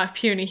like, nah,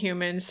 puny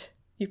humans,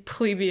 you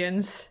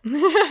plebeians.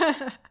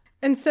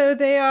 And so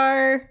they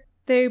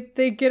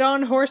get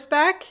on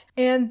horseback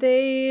and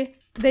they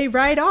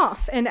ride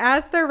off. And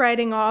as they're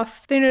riding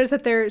off, they notice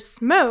that there's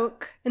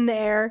smoke in the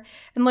air.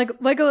 And like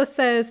Legolas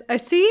says, I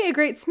see a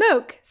great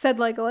smoke, said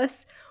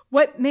Legolas.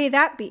 What may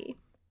that be?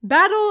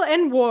 Battle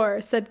and war,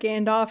 said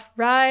Gandalf.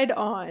 Ride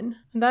on.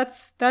 And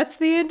that's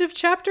the end of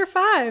chapter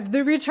 5,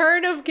 the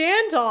return of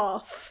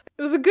Gandalf.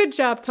 It was a good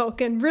job,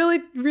 Tolkien.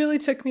 Really, really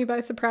took me by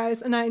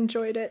surprise, and I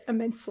enjoyed it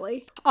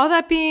immensely. All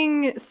that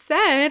being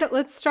said,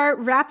 let's start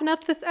wrapping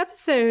up this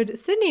episode.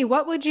 Sydney,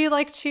 what would you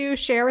like to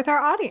share with our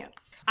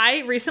audience?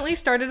 I recently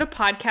started a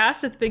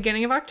podcast at the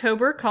beginning of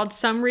October called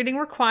Some Reading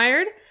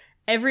Required.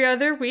 Every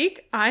other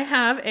week, I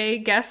have a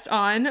guest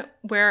on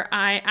where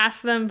I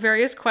ask them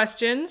various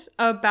questions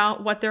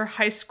about what their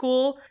high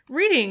school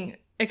reading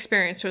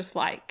experience was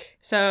like.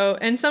 So,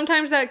 and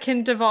sometimes that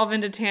can devolve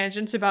into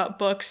tangents about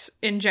books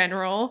in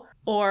general,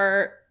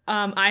 or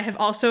I have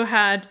also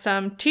had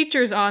some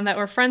teachers on that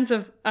were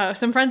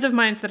some friends of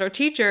mine that are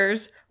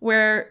teachers,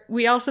 where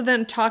we also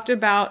then talked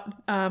about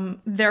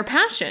their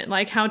passion,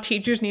 like how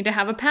teachers need to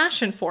have a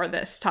passion for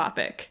this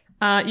topic.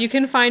 You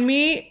can find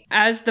me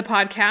as the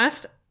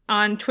podcast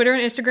on Twitter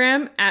and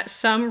Instagram at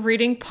Some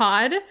Reading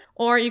Pod,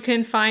 or you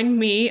can find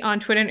me on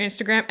Twitter and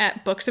Instagram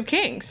at Books of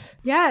Kings.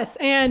 Yes,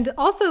 and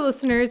also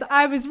listeners,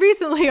 I was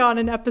recently on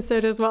an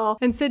episode as well,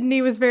 and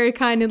Sydney was very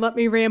kind and let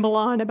me ramble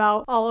on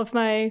about all of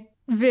my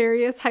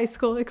various high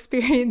school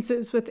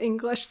experiences with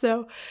English.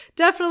 So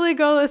definitely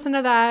go listen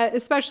to that,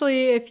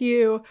 especially if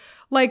you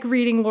like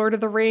reading Lord of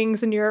the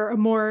Rings and you're a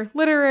more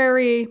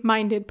literary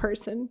minded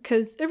person,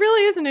 because it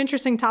really is an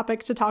interesting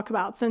topic to talk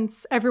about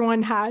since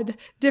everyone had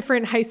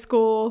different high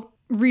school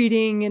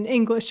reading and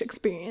English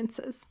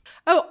experiences.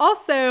 Oh,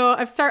 also,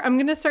 I'm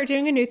going to start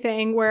doing a new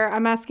thing where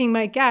I'm asking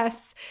my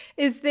guests,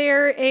 is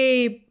there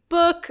a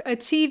book, a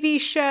TV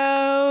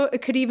show,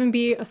 it could even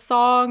be a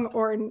song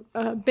or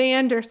a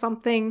band or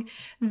something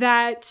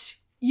that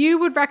you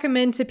would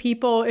recommend to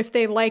people if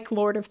they like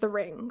Lord of the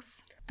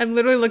Rings? I'm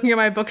literally looking at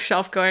my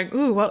bookshelf going,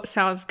 ooh, what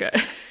sounds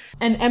good?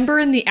 An Ember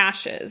in the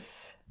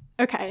Ashes.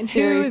 Okay, and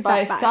series who is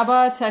by that by?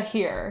 Sabaa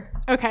Tahir.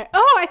 Okay.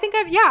 Oh, I think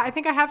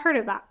I have heard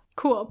of that.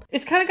 Cool.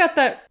 It's kind of got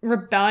that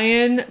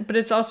rebellion, but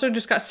it's also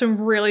just got some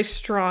really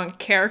strong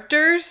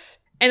characters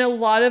and a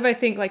lot of, I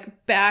think,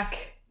 like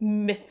back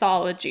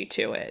mythology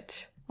to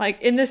it. Like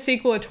in the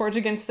sequel, A Torch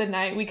Against the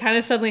Night, we kind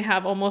of suddenly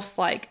have almost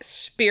like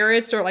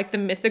spirits or like the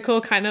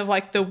mythical kind of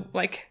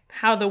like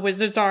how the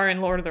wizards are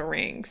in Lord of the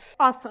Rings.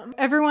 Awesome.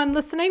 Everyone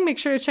listening, make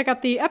sure to check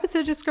out the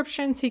episode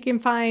description so you can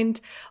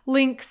find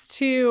links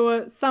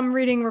to Some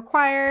Reading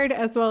Required,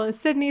 as well as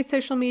Sydney's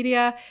social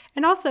media,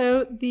 and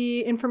also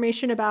the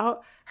information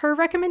about her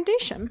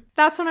recommendation.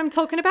 That's What I'm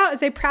Talking About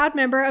is a proud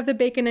member of the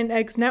Bacon and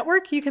Eggs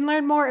Network. You can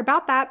learn more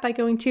about that by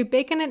going to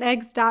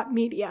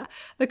baconandeggs.media.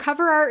 The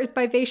cover art is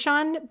by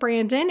Vaishon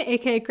Brandon,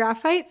 aka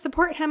Graphite.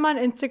 Support him on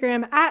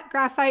Instagram at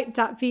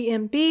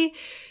graphite.vmb.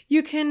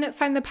 You can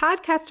find the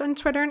podcast on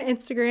Twitter and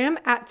Instagram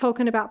at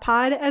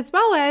TolkienAboutPod, as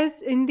well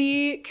as in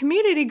the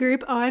community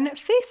group on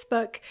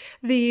Facebook.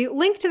 The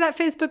link to that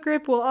Facebook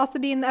group will also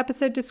be in the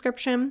episode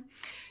description.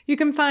 You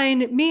can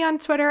find me on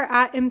Twitter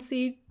at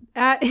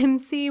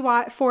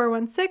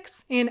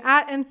MCWatt416 and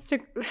at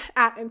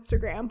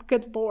Instagram,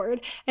 good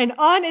Lord, and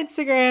on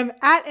Instagram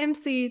at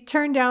MC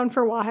Turn Down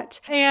for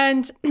Watt.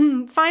 And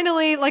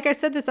finally, like I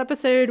said, this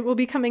episode will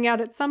be coming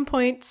out at some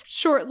point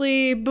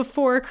shortly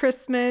before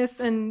Christmas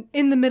and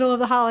in the middle of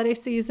the holiday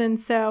season.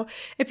 So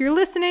if you're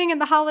listening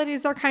and the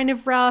holidays are kind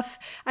of rough,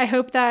 I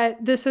hope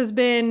that this has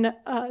been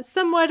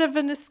somewhat of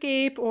an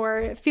escape, or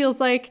it feels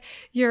like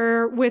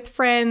you're with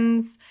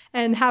friends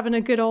and having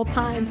a good old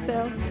time.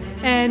 So,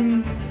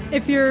 and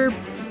If you're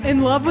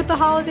in love with the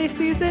holiday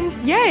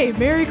season, yay!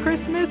 Merry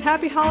Christmas,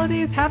 Happy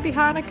Holidays, Happy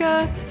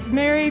Hanukkah,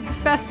 Merry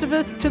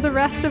Festivus to the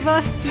rest of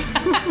us.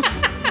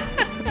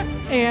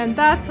 And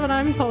that's what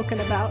I'm talking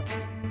about.